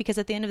yourself, because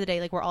at the end of the day,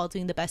 like, we're all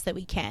doing the best that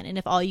we can. And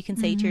if all you can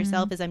say to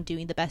yourself is, I'm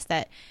doing the best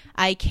that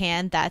I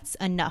can, that's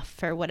enough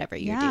for whatever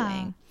you're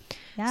doing.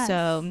 Yes.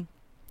 So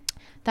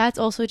that's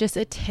also just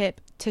a tip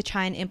to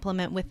try and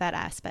implement with that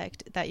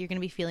aspect that you're going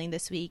to be feeling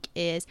this week,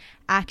 is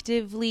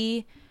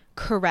actively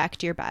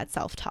correct your bad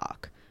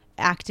self-talk.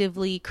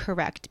 Actively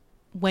correct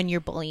when you're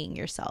bullying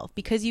yourself,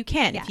 because you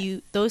can. Yes.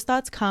 If those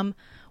thoughts come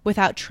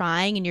without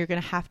trying, and you're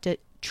going to have to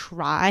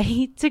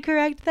try to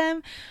correct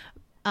them,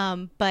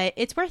 but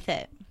it's worth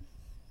it.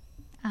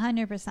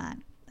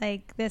 100%.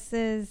 Like,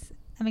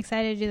 I'm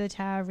excited to do the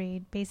tarot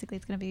read. Basically,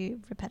 it's going to be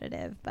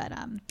repetitive, but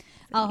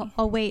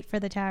I'll wait for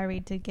the tarot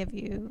read to give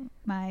you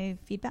my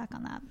feedback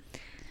on that.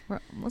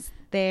 We're almost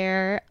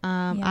there.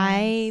 Yes.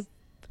 I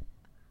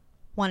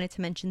wanted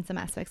to mention some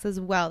aspects as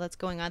well that's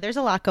going on. There's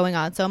a lot going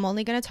on, so I'm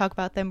only going to talk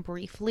about them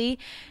briefly.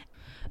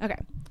 Okay.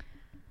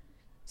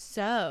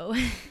 So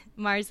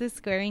Mars is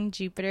squaring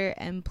Jupiter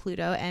and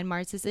Pluto, and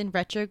Mars is in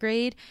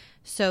retrograde,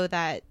 so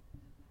that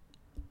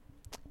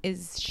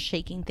is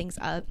shaking things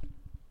up.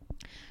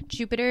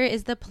 Jupiter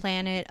is the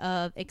planet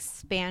of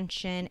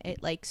expansion.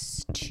 It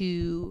likes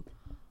to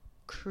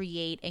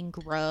create and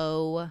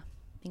grow,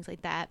 things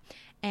like that.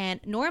 And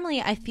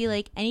normally I feel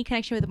like any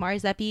connection with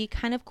Mars, that'd be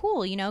kind of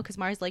cool, you know, because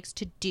Mars likes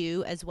to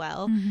do as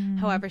well.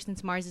 However,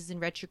 since Mars is in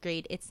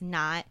retrograde,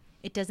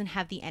 it doesn't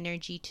have the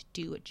energy to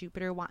do what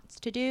Jupiter wants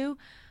to do.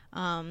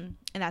 And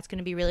that's going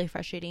to be really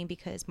frustrating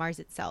because Mars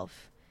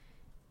itself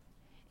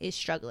is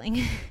struggling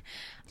right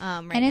now.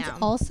 And it's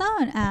also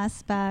an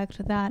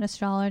aspect that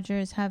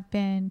astrologers have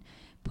been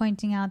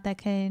pointing out that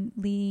can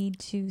lead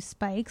to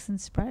spikes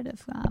and spread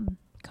of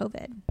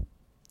COVID.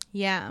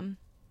 Yeah.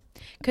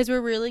 Because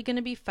we're really going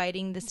to be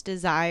fighting this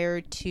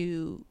desire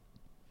to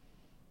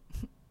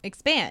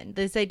expand.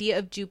 This idea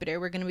of Jupiter,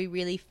 we're going to be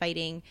really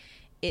fighting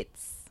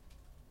its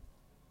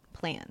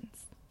plans.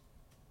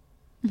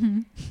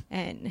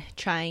 And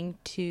trying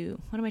to,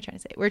 what am I trying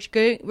to say?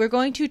 We're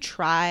going to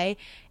try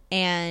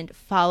and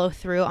follow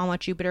through on what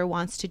Jupiter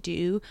wants to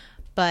do,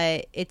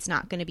 but it's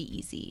not going to be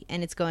easy.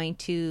 And it's going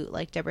to,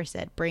 like Deborah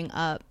said,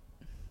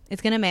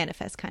 it's going to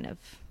manifest kind of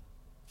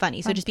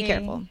funny. So just be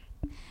careful.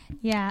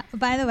 Yeah.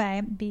 By the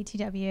way,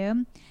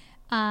 BTW,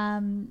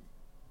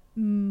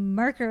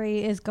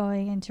 Mercury is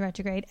going into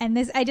retrograde, and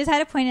this I just had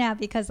to point it out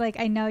because like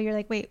I know you're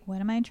like, wait,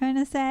 what am I trying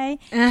to say?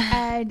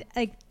 And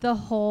like the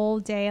whole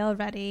day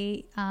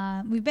already,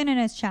 we've been in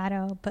its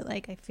shadow, but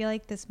like I feel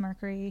like this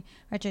Mercury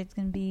retrograde is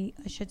gonna be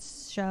a shit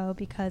show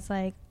because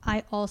like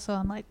I also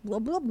am like blah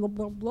blah blah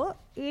blah blah,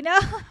 you know?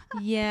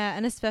 Yeah,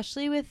 and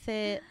especially with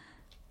it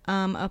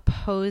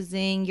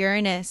opposing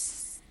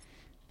Uranus.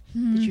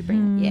 Did you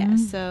bring? Yeah,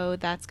 so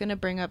that's gonna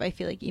bring up, I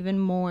feel like, even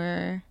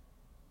more.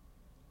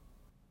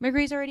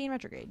 Mercury's already in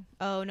retrograde.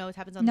 Oh no, it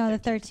happens on the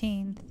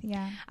 13th.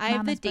 Yeah, I have the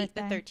Mama's date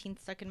birthday. the 13th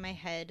stuck in my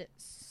head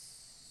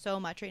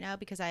so much right now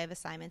because I have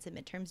assignments and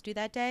midterms due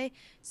that day.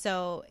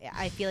 So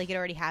I feel like it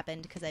already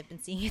happened because I've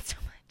been seeing it so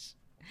much.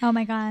 Oh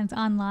my god, it's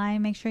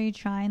online. Make sure you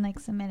try and like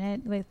submit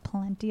it with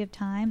plenty of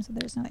time so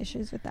there's no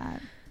issues with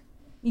that.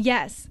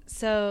 Yes.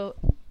 So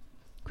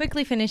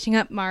quickly finishing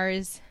up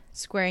Mars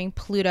squaring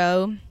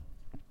Pluto.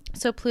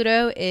 So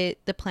Pluto is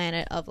the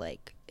planet of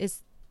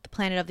is the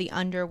planet of the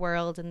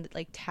underworld and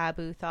like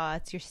taboo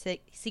thoughts, your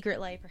secret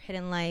life or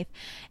hidden life.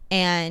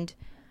 And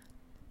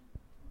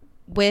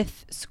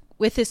with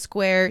this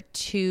square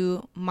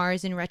to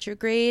Mars in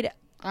retrograde,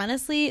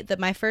 honestly,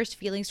 my first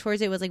feelings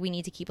towards it was like we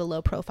need to keep a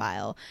low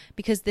profile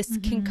because this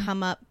can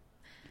come up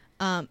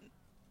not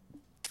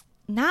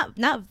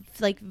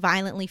like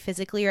violently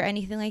physically or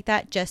anything like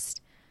that,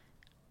 just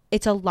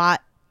it's a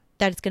lot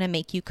that it's going to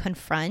make you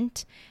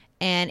confront.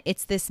 And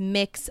it's this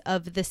mix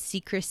of the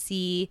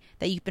secrecy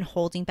that you've been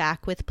holding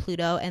back with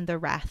Pluto and the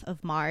wrath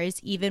of Mars,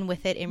 even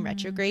with it in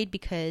retrograde,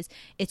 because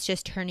it's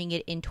just turning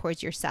it in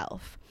towards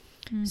yourself.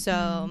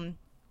 So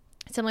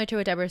similar to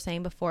what Deborah was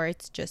saying before,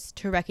 it's just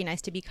to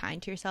recognize, to be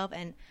kind to yourself,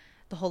 and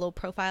the whole low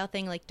profile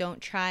thing, like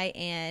don't try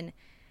and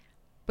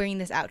bring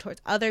this out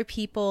towards other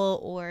people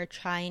or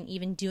try and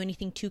even do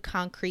anything too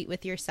concrete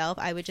with yourself.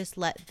 I would just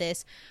let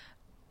this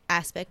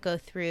aspect go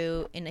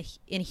through in a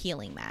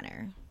healing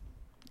manner.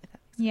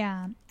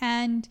 Yeah.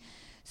 And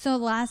so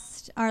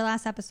our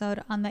last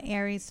episode on the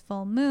Aries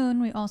full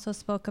moon, we also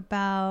spoke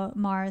about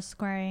Mars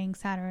squaring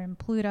Saturn and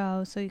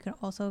Pluto. So you can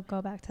also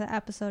go back to the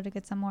episode to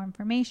get some more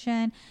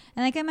information.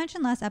 And like I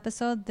mentioned last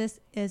episode, this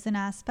is an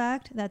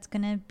aspect that's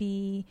going to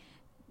be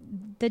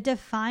the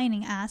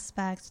defining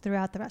aspects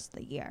throughout the rest of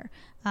the year.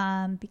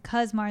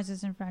 Because Mars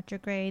is in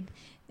retrograde,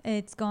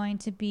 it's going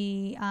to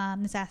be,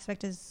 this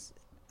aspect is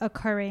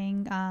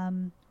occurring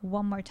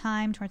one more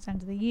time towards the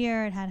end of the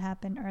year. It had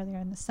happened earlier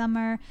in the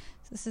summer.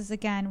 So this is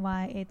again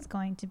why it's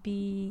going to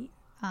be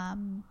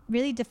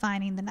really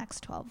defining the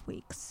next 12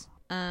 weeks.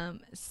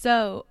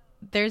 So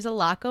there's a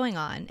lot going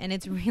on and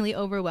it's really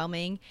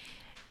overwhelming.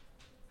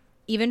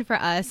 Even for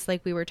us,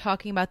 like we were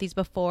talking about these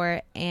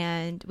before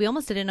and we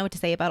almost didn't know what to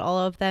say about all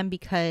of them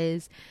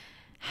because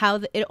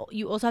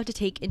you also have to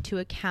take into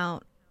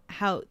account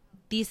how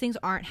these things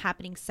aren't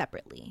happening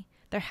separately.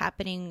 They're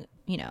happening,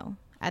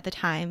 at the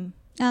time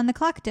on the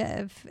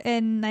collective,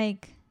 and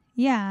like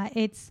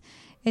it's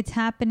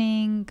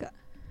happening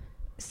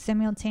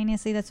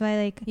simultaneously. That's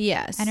why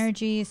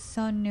energy is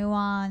so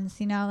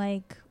nuanced,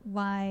 like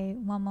why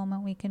one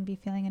moment we can be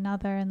feeling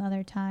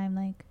another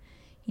time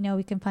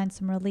we can find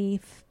some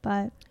relief,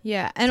 but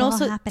and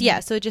also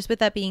so just with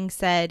that being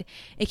said,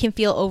 it can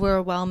feel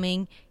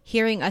overwhelming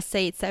hearing us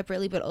say it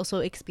separately but also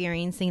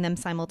experiencing them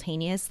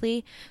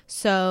simultaneously.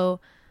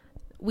 So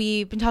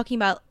we've been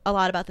talking a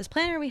lot about this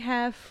planner we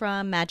have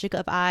from Magic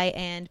of I,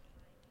 and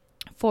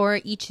for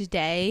each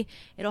day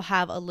it'll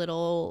have a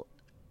little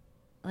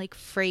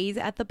phrase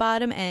at the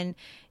bottom, and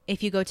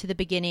if you go to the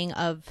beginning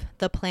of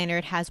the planner,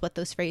 it has what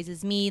those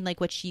phrases mean,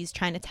 like what she's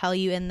trying to tell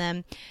you in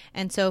them.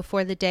 And so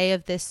for the day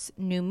of this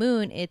new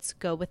moon, it's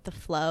go with the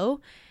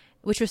flow,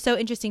 which was so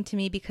interesting to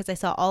me because I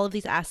saw all of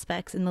these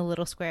aspects in the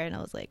little square and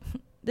I was like,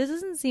 this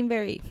doesn't seem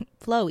very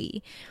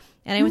flowy.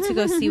 And I went to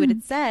go see what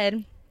it said.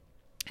 And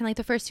like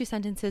the first two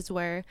sentences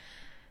were,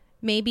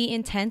 maybe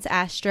intense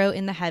astro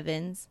in the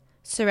heavens,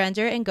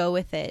 surrender and go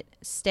with it,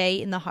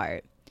 stay in the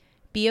heart.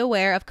 Be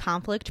aware of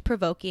conflict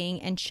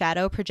provoking and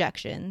shadow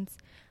projections.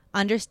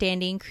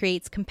 Understanding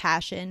creates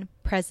compassion.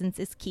 Presence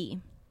is key.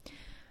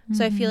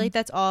 So I feel like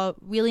that's all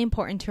really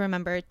important to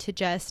remember, to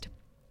just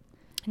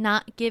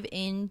not give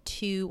in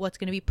to what's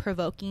going to be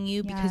provoking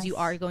you, because you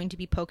are going to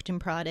be poked and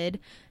prodded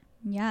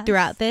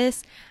throughout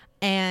this,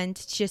 and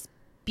just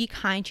be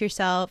kind to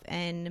yourself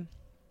and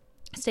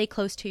stay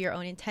close to your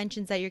own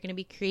intentions that you're going to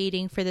be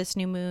creating for this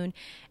new moon,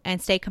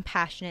 and stay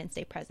compassionate and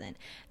stay present.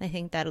 And I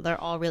think that they're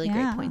all really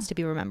great points to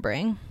be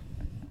remembering.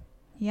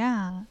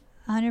 Yeah,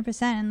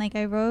 100%. And like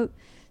I wrote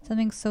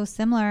something so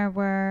similar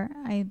where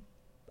I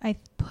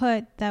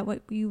put that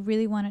what you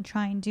really want to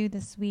try and do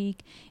this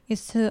week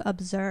is to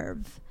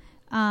observe,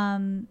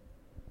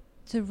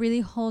 to really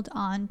hold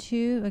on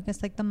to, I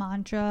guess, like the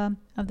mantra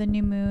of the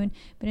new moon,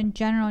 but in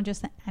general,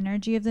 just the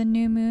energy of the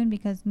new moon,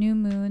 because new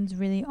moons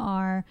really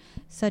are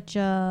such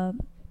a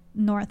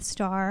North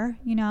Star,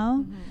 you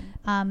know,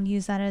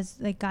 use that as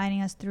like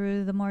guiding us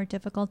through the more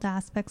difficult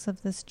aspects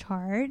of this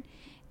chart.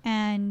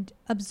 And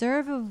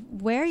observe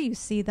of where you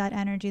see that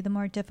energy, the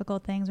more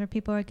difficult things, where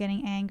people are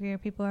getting angry or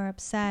people are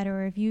upset,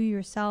 or if you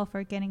yourself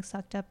are getting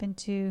sucked up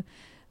into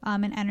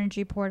an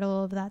energy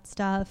portal of that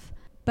stuff.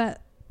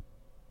 But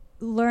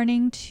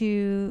learning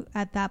to,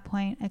 at that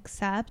point,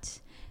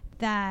 accept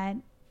that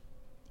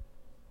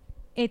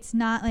it's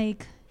not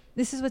like,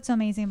 this is what's so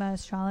amazing about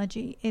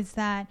astrology, is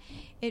that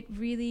it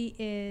really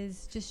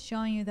is just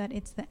showing you that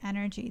it's the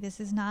energy. This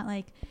is not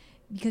like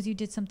because you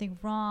did something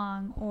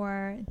wrong,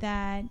 or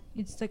that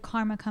it's the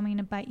karma coming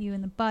to bite you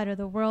in the butt, or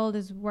the world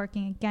is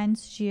working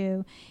against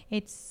you.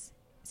 It's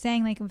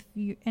saying like,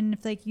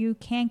 if like you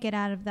can't get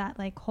out of that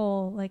like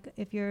hole, like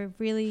if you're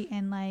really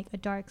in like a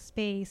dark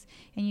space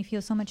and you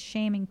feel so much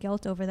shame and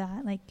guilt over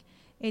that, like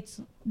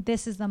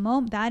this is the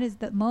moment, that is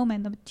the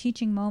moment, the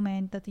teaching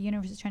moment that the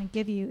universe is trying to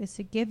give you, is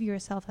to give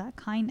yourself that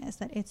kindness,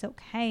 that it's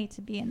okay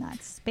to be in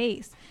that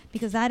space,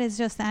 because that is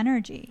just the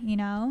energy, you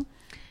know?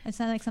 It's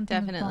not like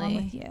something that's wrong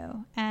with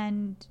you.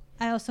 And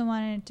I also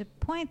wanted to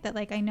point that,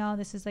 like, I know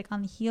this is like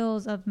on the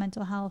heels of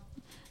Mental Health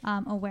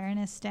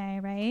Awareness Day,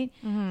 right?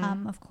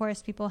 Of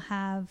course, people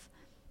have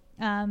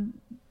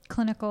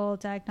clinical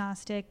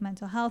diagnostic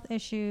mental health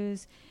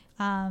issues.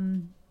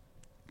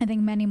 I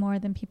think many more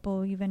than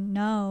people even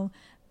know,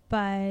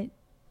 but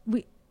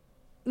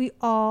we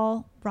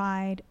all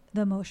ride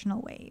the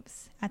emotional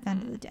waves at the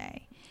end of the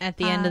day. At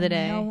the end of the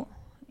day.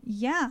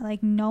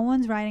 Like no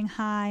one's riding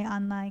high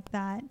on like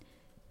that,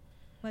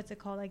 what's it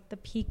called? Like the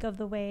peak of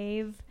the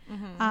wave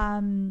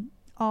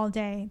all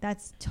day.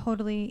 That's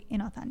totally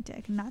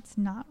inauthentic and that's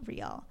not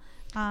real.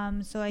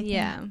 So I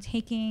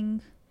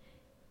think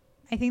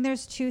I think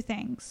there's two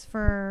things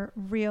for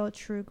real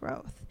true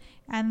growth.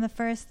 And the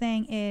first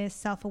thing is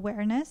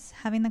self-awareness,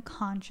 having the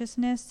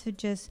consciousness to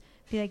just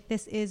be like,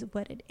 this is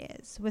what it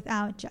is,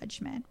 without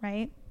judgment,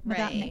 right?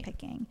 Without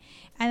nitpicking.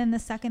 And then the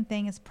second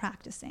thing is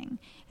practicing.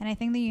 And I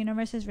think the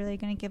universe is really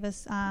going to give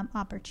us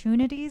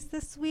opportunities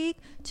this week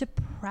to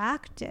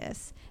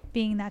practice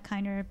being that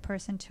kind of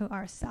person to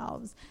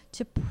ourselves,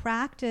 to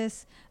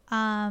practice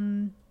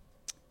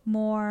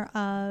more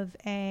of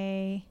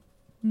a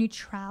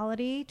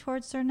neutrality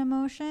towards certain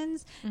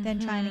emotions than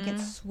trying to get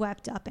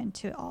swept up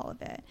into all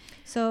of it.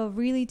 So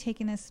really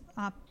taking this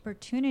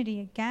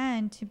opportunity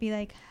again to be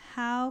like,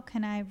 how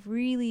can I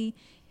really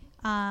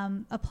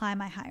apply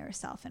my higher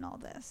self in all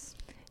this?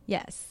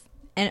 Yes.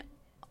 And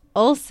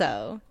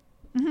also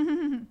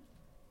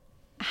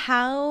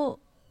how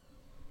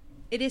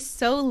it is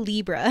so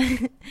Libra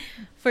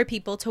for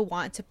people to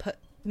want to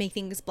make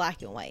things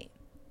black and white.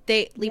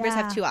 Libras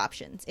have two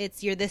options.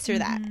 It's you're this or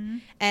that.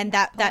 And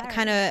that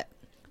kind of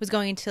was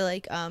going into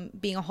like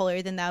being a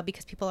holier than thou,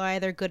 because people are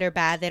either good or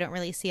bad. They don't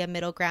really see a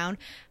middle ground.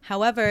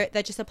 However,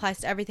 that just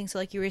applies to everything. So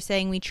like you were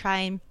saying, we try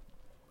and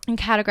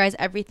categorize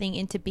everything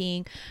into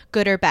being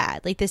good or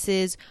bad. Like this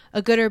is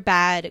a good or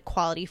bad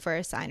quality for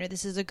a sign, or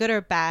this is a good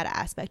or bad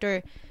aspect,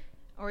 or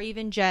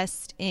even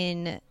just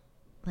in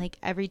like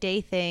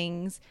everyday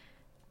things.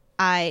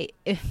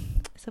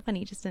 So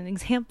funny, just an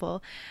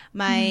example.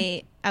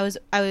 I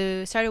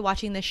started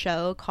watching the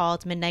show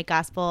called Midnight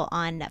Gospel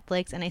on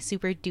Netflix, and I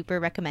super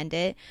duper recommend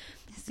it.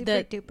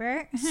 Super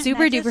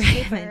duper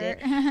recommend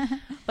it.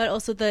 But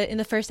also in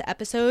the first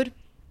episode,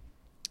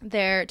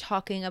 they're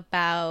talking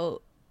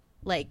about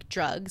like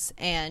drugs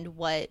and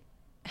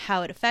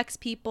how it affects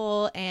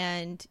people,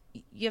 and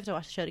you have to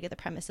watch the show to get the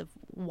premise of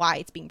why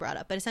it's being brought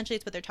up, but essentially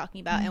it's what they're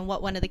talking about. And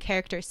what one of the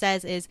characters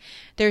says is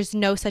there's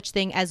no such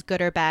thing as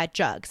good or bad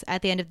drugs.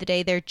 At the end of the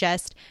day, they're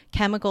just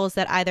chemicals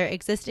that either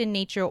exist in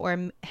nature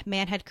or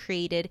man had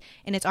created,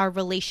 and it's our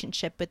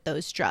relationship with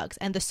those drugs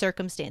and the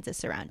circumstances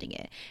surrounding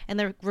it.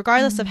 And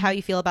regardless of how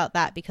you feel about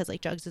that, because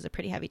like drugs is a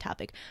pretty heavy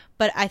topic,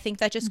 but I think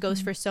that just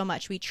goes for so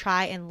much. We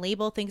try and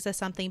label things as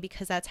something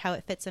because that's how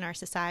it fits in our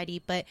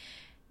society, but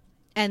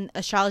and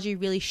astrology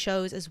really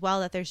shows as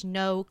well that there's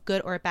no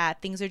good or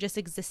bad. Things are just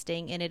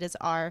existing, and it is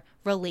our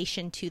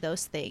relation to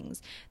those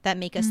things that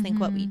make us think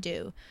what we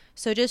do.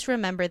 So just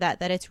remember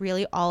that it's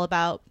really all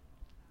about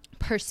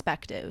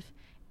perspective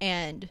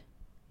and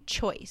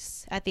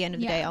choice at the end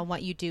of the day on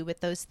what you do with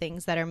those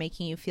things that are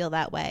making you feel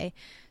that way.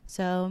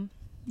 So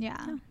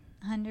yeah,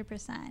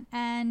 100%.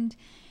 And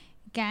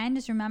again,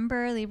 just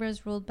remember, Libra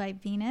is ruled by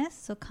Venus.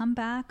 So come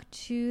back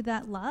to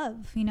that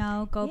love,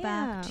 go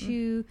back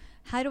to,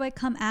 how do I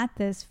come at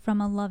this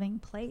from a loving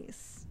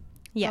place?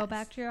 Go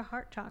back to your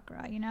heart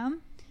chakra,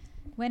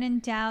 When in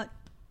doubt,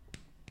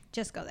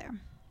 just go there.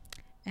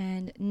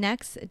 And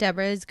next,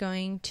 Deborah is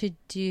going to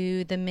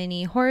do the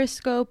mini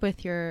horoscope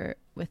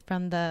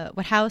from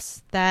what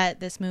house that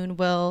this moon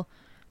will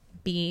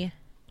be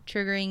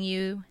triggering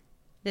you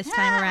this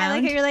time around. I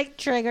like how you're like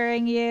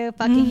triggering you,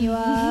 fucking you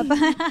up.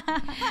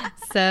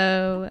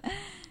 So,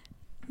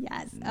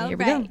 yes. Here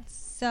we go.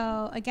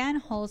 So again,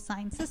 whole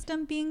sign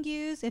system being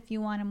used. If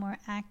you want a more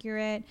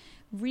accurate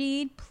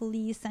read,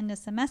 please send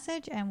us a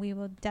message and we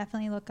will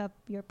definitely look up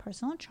your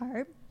personal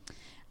chart.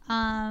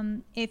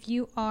 If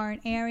you are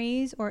an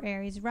Aries or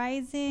Aries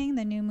rising,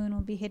 the new moon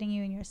will be hitting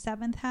you in your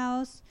 7th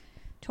house.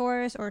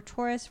 Taurus or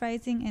Taurus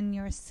rising in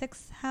your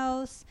 6th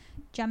house.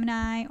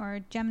 Gemini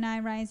or Gemini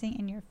rising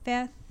in your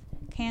 5th.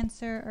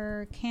 Cancer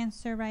or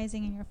Cancer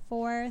rising in your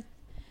 4th.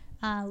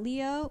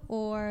 Leo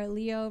or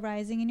Leo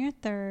rising in your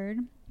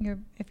 3rd.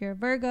 If you're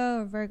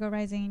Virgo or Virgo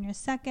rising in your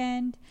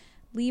 2nd.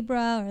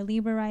 Libra or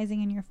Libra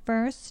rising in your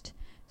 1st.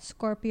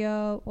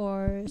 Scorpio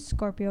or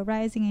Scorpio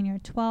rising in your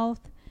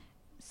 12th.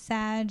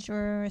 Sag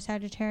or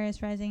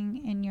Sagittarius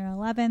rising in your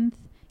 11th.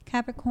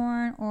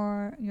 Capricorn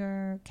or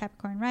your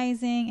Capricorn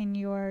rising in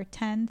your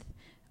 10th.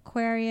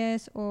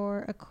 Aquarius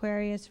or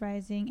Aquarius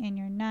rising in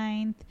your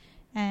 9th.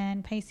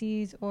 And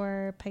Pisces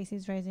or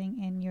Pisces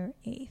rising in your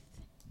 8th.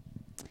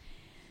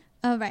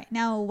 All right.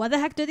 Now, what the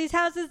heck do these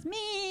houses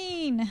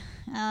mean?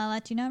 I'll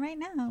let you know right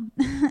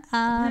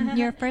now.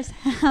 Your first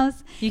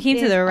house. You came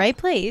to the right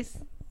place.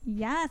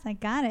 Yes, I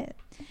got it.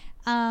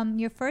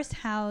 Your first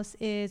house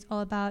is all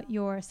about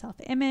your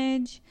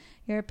self-image,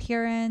 your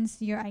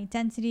appearance, your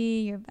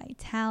identity, your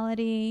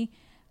vitality.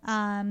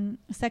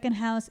 Second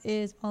house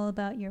is all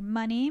about your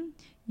money,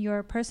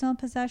 your personal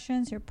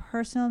possessions, your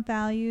personal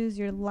values,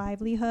 your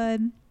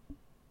livelihood.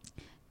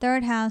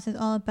 Third house is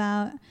all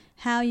about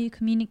how you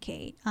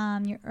communicate,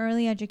 your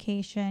early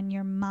education,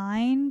 your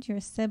mind,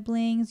 your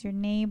siblings, your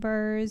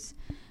neighbors.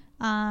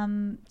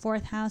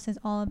 Fourth house is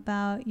all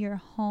about your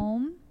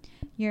home,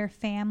 your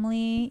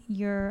family,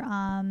 your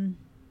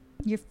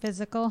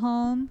physical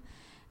home.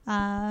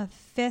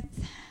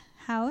 Fifth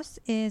house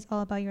is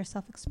all about your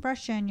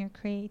self-expression, your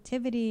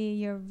creativity,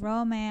 your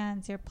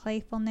romance, your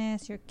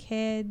playfulness, your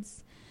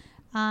kids.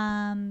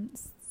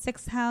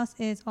 Sixth house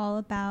is all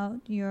about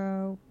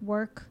your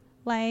work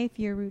life,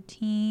 your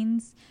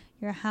routines,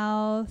 your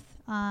health,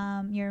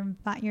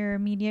 your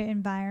immediate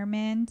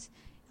environment.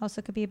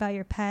 Also could be about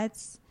your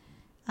pets.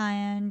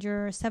 And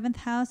your 7th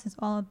house is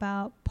all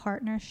about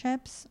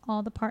partnerships,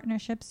 all the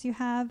partnerships you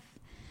have.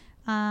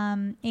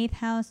 8th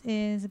house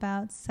is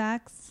about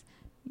sex,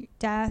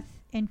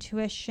 death,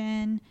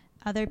 intuition,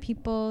 other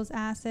people's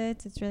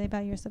assets. It's really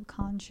about your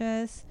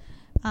subconscious.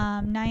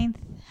 9th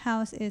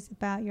house is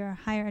about your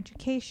higher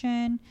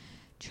education,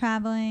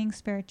 traveling,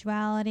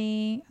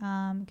 spirituality.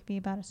 It could be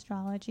about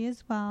astrology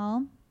as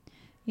well.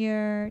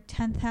 Your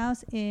 10th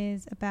house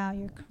is about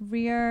your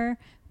career,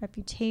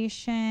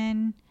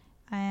 reputation,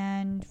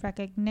 and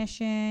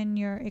recognition,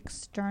 your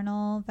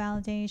external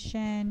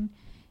validation.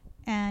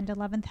 And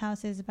 11th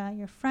house is about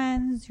your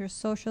friends, your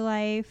social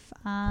life,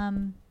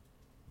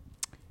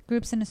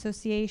 groups and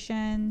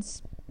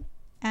associations.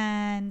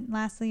 And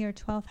lastly, your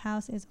 12th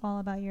house is all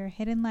about your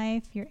hidden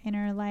life, your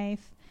inner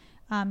life,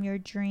 your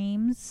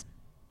dreams.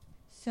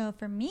 So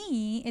for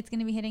me, it's going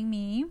to be hitting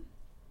me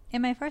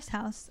in my first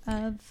house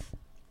of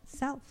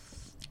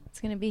self. It's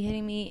going to be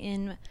hitting me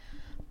in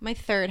my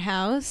 3rd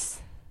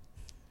house.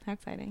 How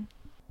exciting.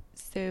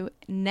 So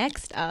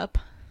next up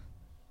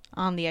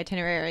on the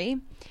itinerary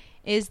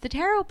is the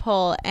tarot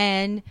pole.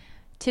 And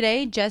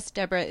today,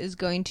 Deborah is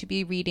going to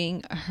be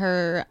reading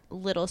her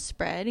little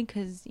spread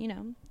because,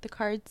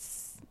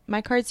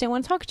 my cards didn't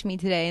want to talk to me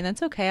today, and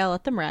that's okay. I'll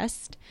let them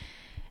rest.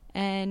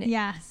 And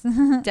yes,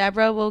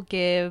 Deborah will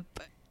give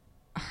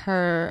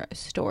her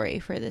story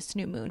for this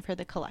new moon for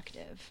the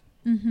collective.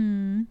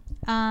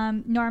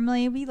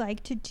 Normally we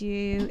like to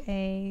do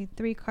a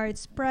 3-card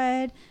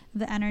spread,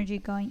 the energy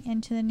going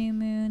into the new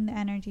moon, the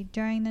energy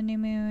during the new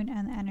moon,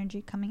 and the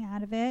energy coming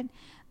out of it.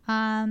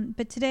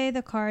 But today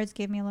the cards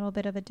gave me a little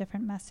bit of a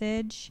different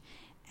message,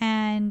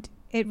 and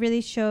it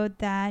really showed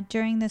that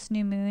during this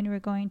new moon we're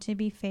going to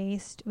be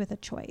faced with a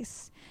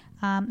choice.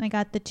 I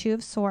got the 2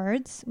 of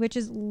Swords, which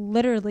is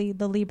literally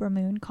the Libra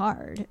moon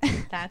card.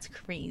 That's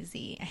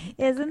crazy.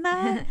 Isn't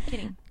that?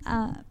 Kidding.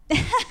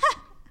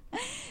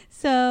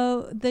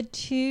 So the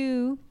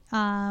 2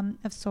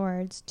 of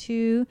Swords,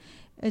 2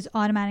 is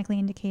automatically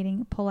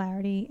indicating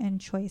polarity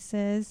and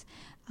choices.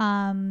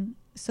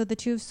 so the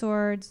Two of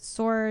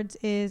Swords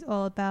is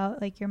all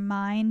about like your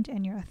mind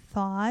and your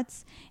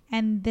thoughts.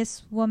 And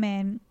this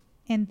woman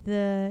in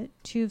the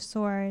Two of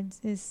Swords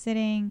is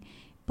sitting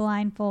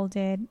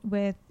blindfolded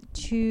with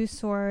two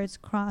swords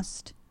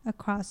crossed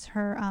across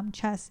her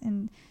chest.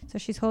 And so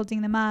she's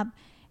holding them up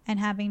and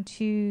having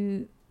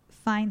to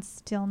find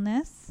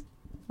stillness,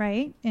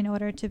 right, in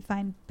order to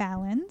find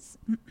balance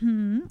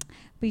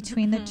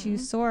between the two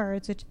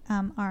swords, which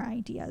are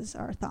ideas,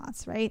 our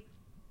thoughts, right?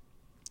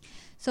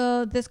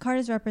 So this card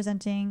is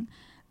representing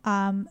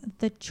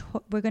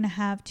we're going to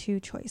have two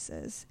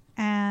choices.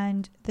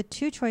 And the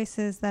two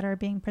choices that are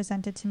being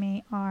presented to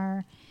me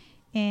are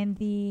in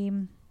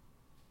the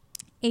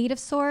Eight of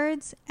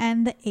Swords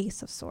and the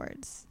Ace of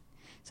Swords.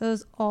 So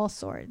those all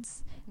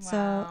swords. Wow.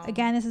 So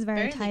again, this is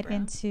very tied Libra.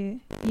 Into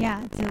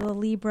the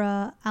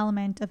Libra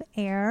element of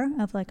air,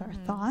 of like our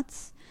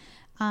thoughts.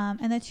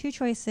 And the two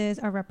choices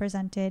are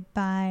represented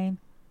by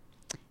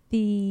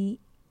the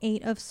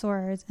Eight of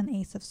Swords and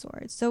Ace of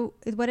Swords. So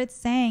what it's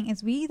saying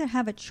is we either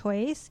have a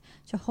choice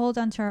to hold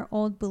on to our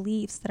old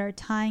beliefs that are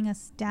tying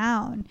us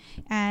down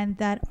and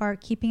that are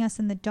keeping us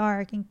in the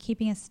dark and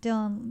keeping us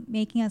still and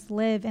making us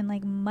live in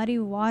like muddy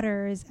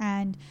waters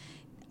and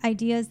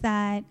ideas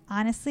that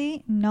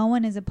honestly no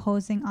one is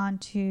opposing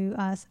onto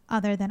us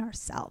other than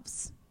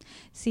ourselves.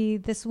 See,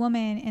 this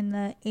woman in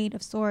the Eight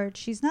of Swords,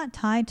 she's not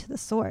tied to the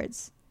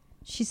swords.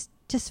 She's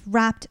just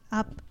wrapped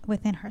up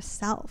within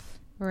herself.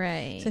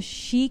 Right. So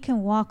she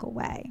can walk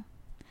away.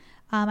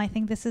 I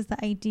think this is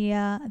the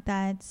idea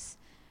that's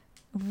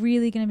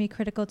really going to be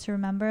critical to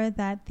remember,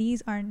 that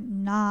these are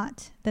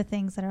not the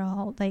things that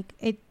are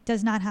it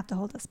does not have to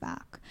hold us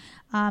back.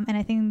 And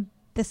I think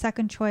the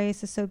second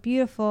choice is so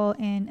beautiful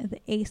in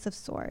the Ace of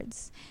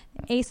Swords.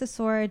 The Ace of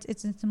Swords,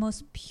 it's the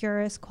most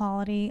purest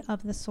quality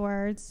of the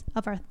swords,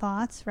 of our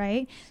thoughts,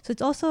 right? So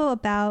it's also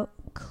about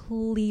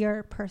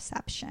clear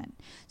perception.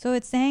 So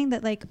it's saying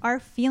that like our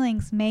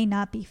feelings may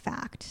not be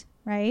fact,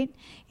 right?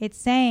 It's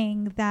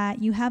saying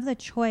that you have the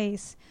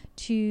choice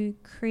to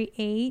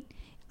create,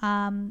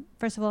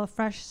 first of all, a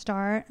fresh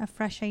start, a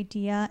fresh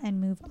idea,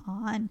 and move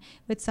on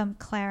with some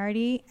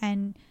clarity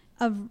and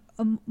a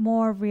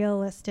more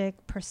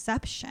realistic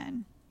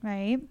perception,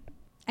 right?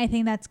 I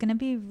think that's going to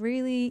be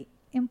really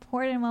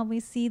important while we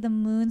see the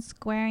moon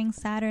squaring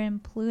Saturn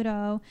and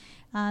Pluto,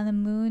 the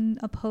moon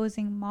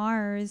opposing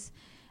Mars,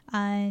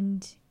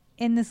 and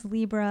in this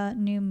Libra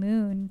new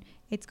moon,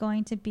 it's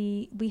going to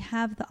be, we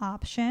have the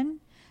option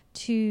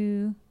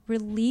to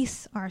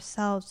release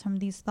ourselves from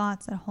these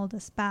thoughts that hold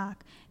us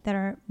back, that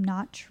are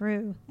not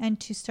true, and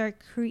to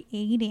start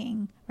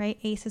creating, right?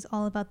 Ace is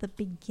all about the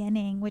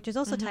beginning, which is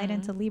also tied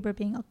into Libra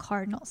being a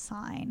cardinal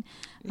sign.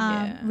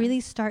 Really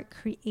start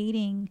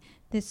creating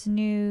this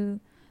new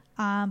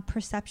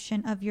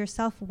perception of your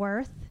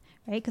self-worth,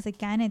 right? Because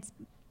again, it's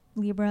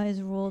Libra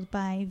is ruled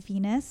by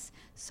Venus,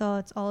 so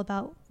it's all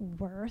about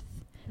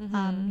worth,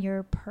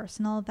 your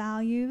personal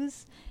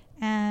values.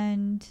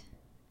 And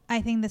I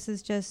think this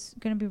is just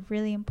going to be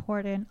really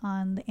important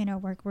on the inner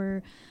work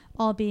we're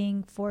all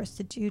being forced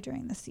to do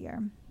during this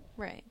year.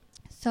 Right.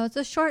 So it's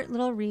a short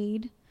little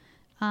read,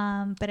 but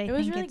I think it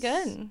was really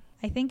good.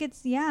 I think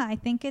it's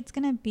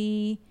going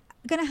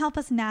to help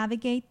us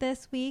navigate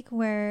this week,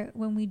 where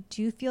when we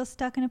do feel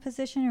stuck in a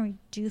position or we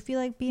do feel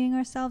like beating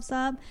ourselves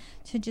up,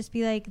 to just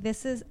be like,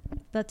 this is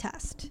the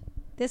test.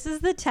 This is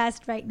the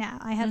test right now.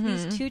 I have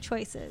these two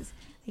choices.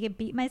 I can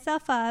beat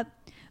myself up,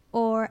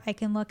 or I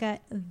can look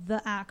at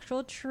the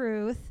actual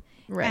truth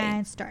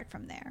and start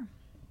from there.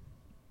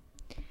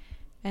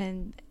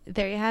 And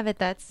there you have it.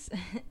 That's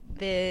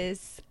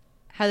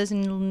how this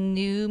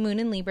new moon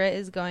in Libra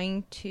is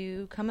going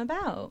to come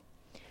about,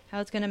 how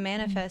it's going to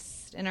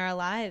manifest in our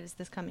lives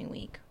this coming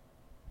week.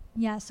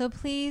 Yeah, so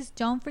please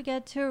don't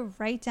forget to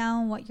write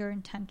down what your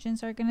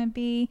intentions are going to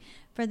be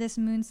for this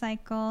moon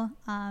cycle.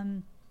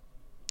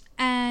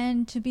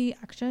 And to be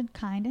extra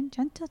kind and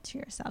gentle to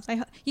yourselves. I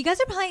hope you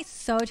guys are probably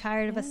so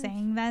tired of us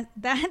saying that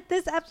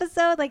this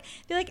episode. Like,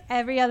 I feel like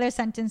every other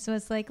sentence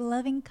was like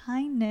loving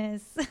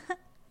kindness.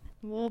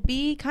 Well,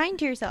 be kind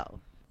to yourself.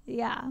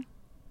 Yeah.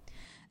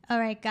 All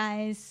right,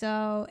 guys.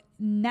 So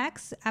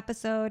next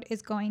episode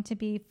is going to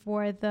be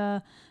for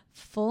the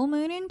full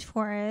moon in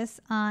Taurus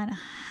on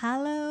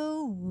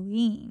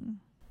Halloween.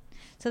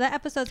 So that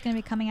episode's going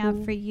to be coming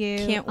out for you.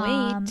 Can't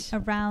wait.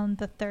 Around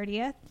the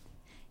 30th.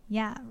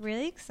 Yeah,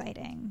 really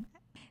exciting.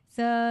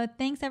 So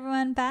thanks,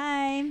 everyone.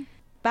 Bye.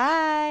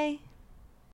 Bye.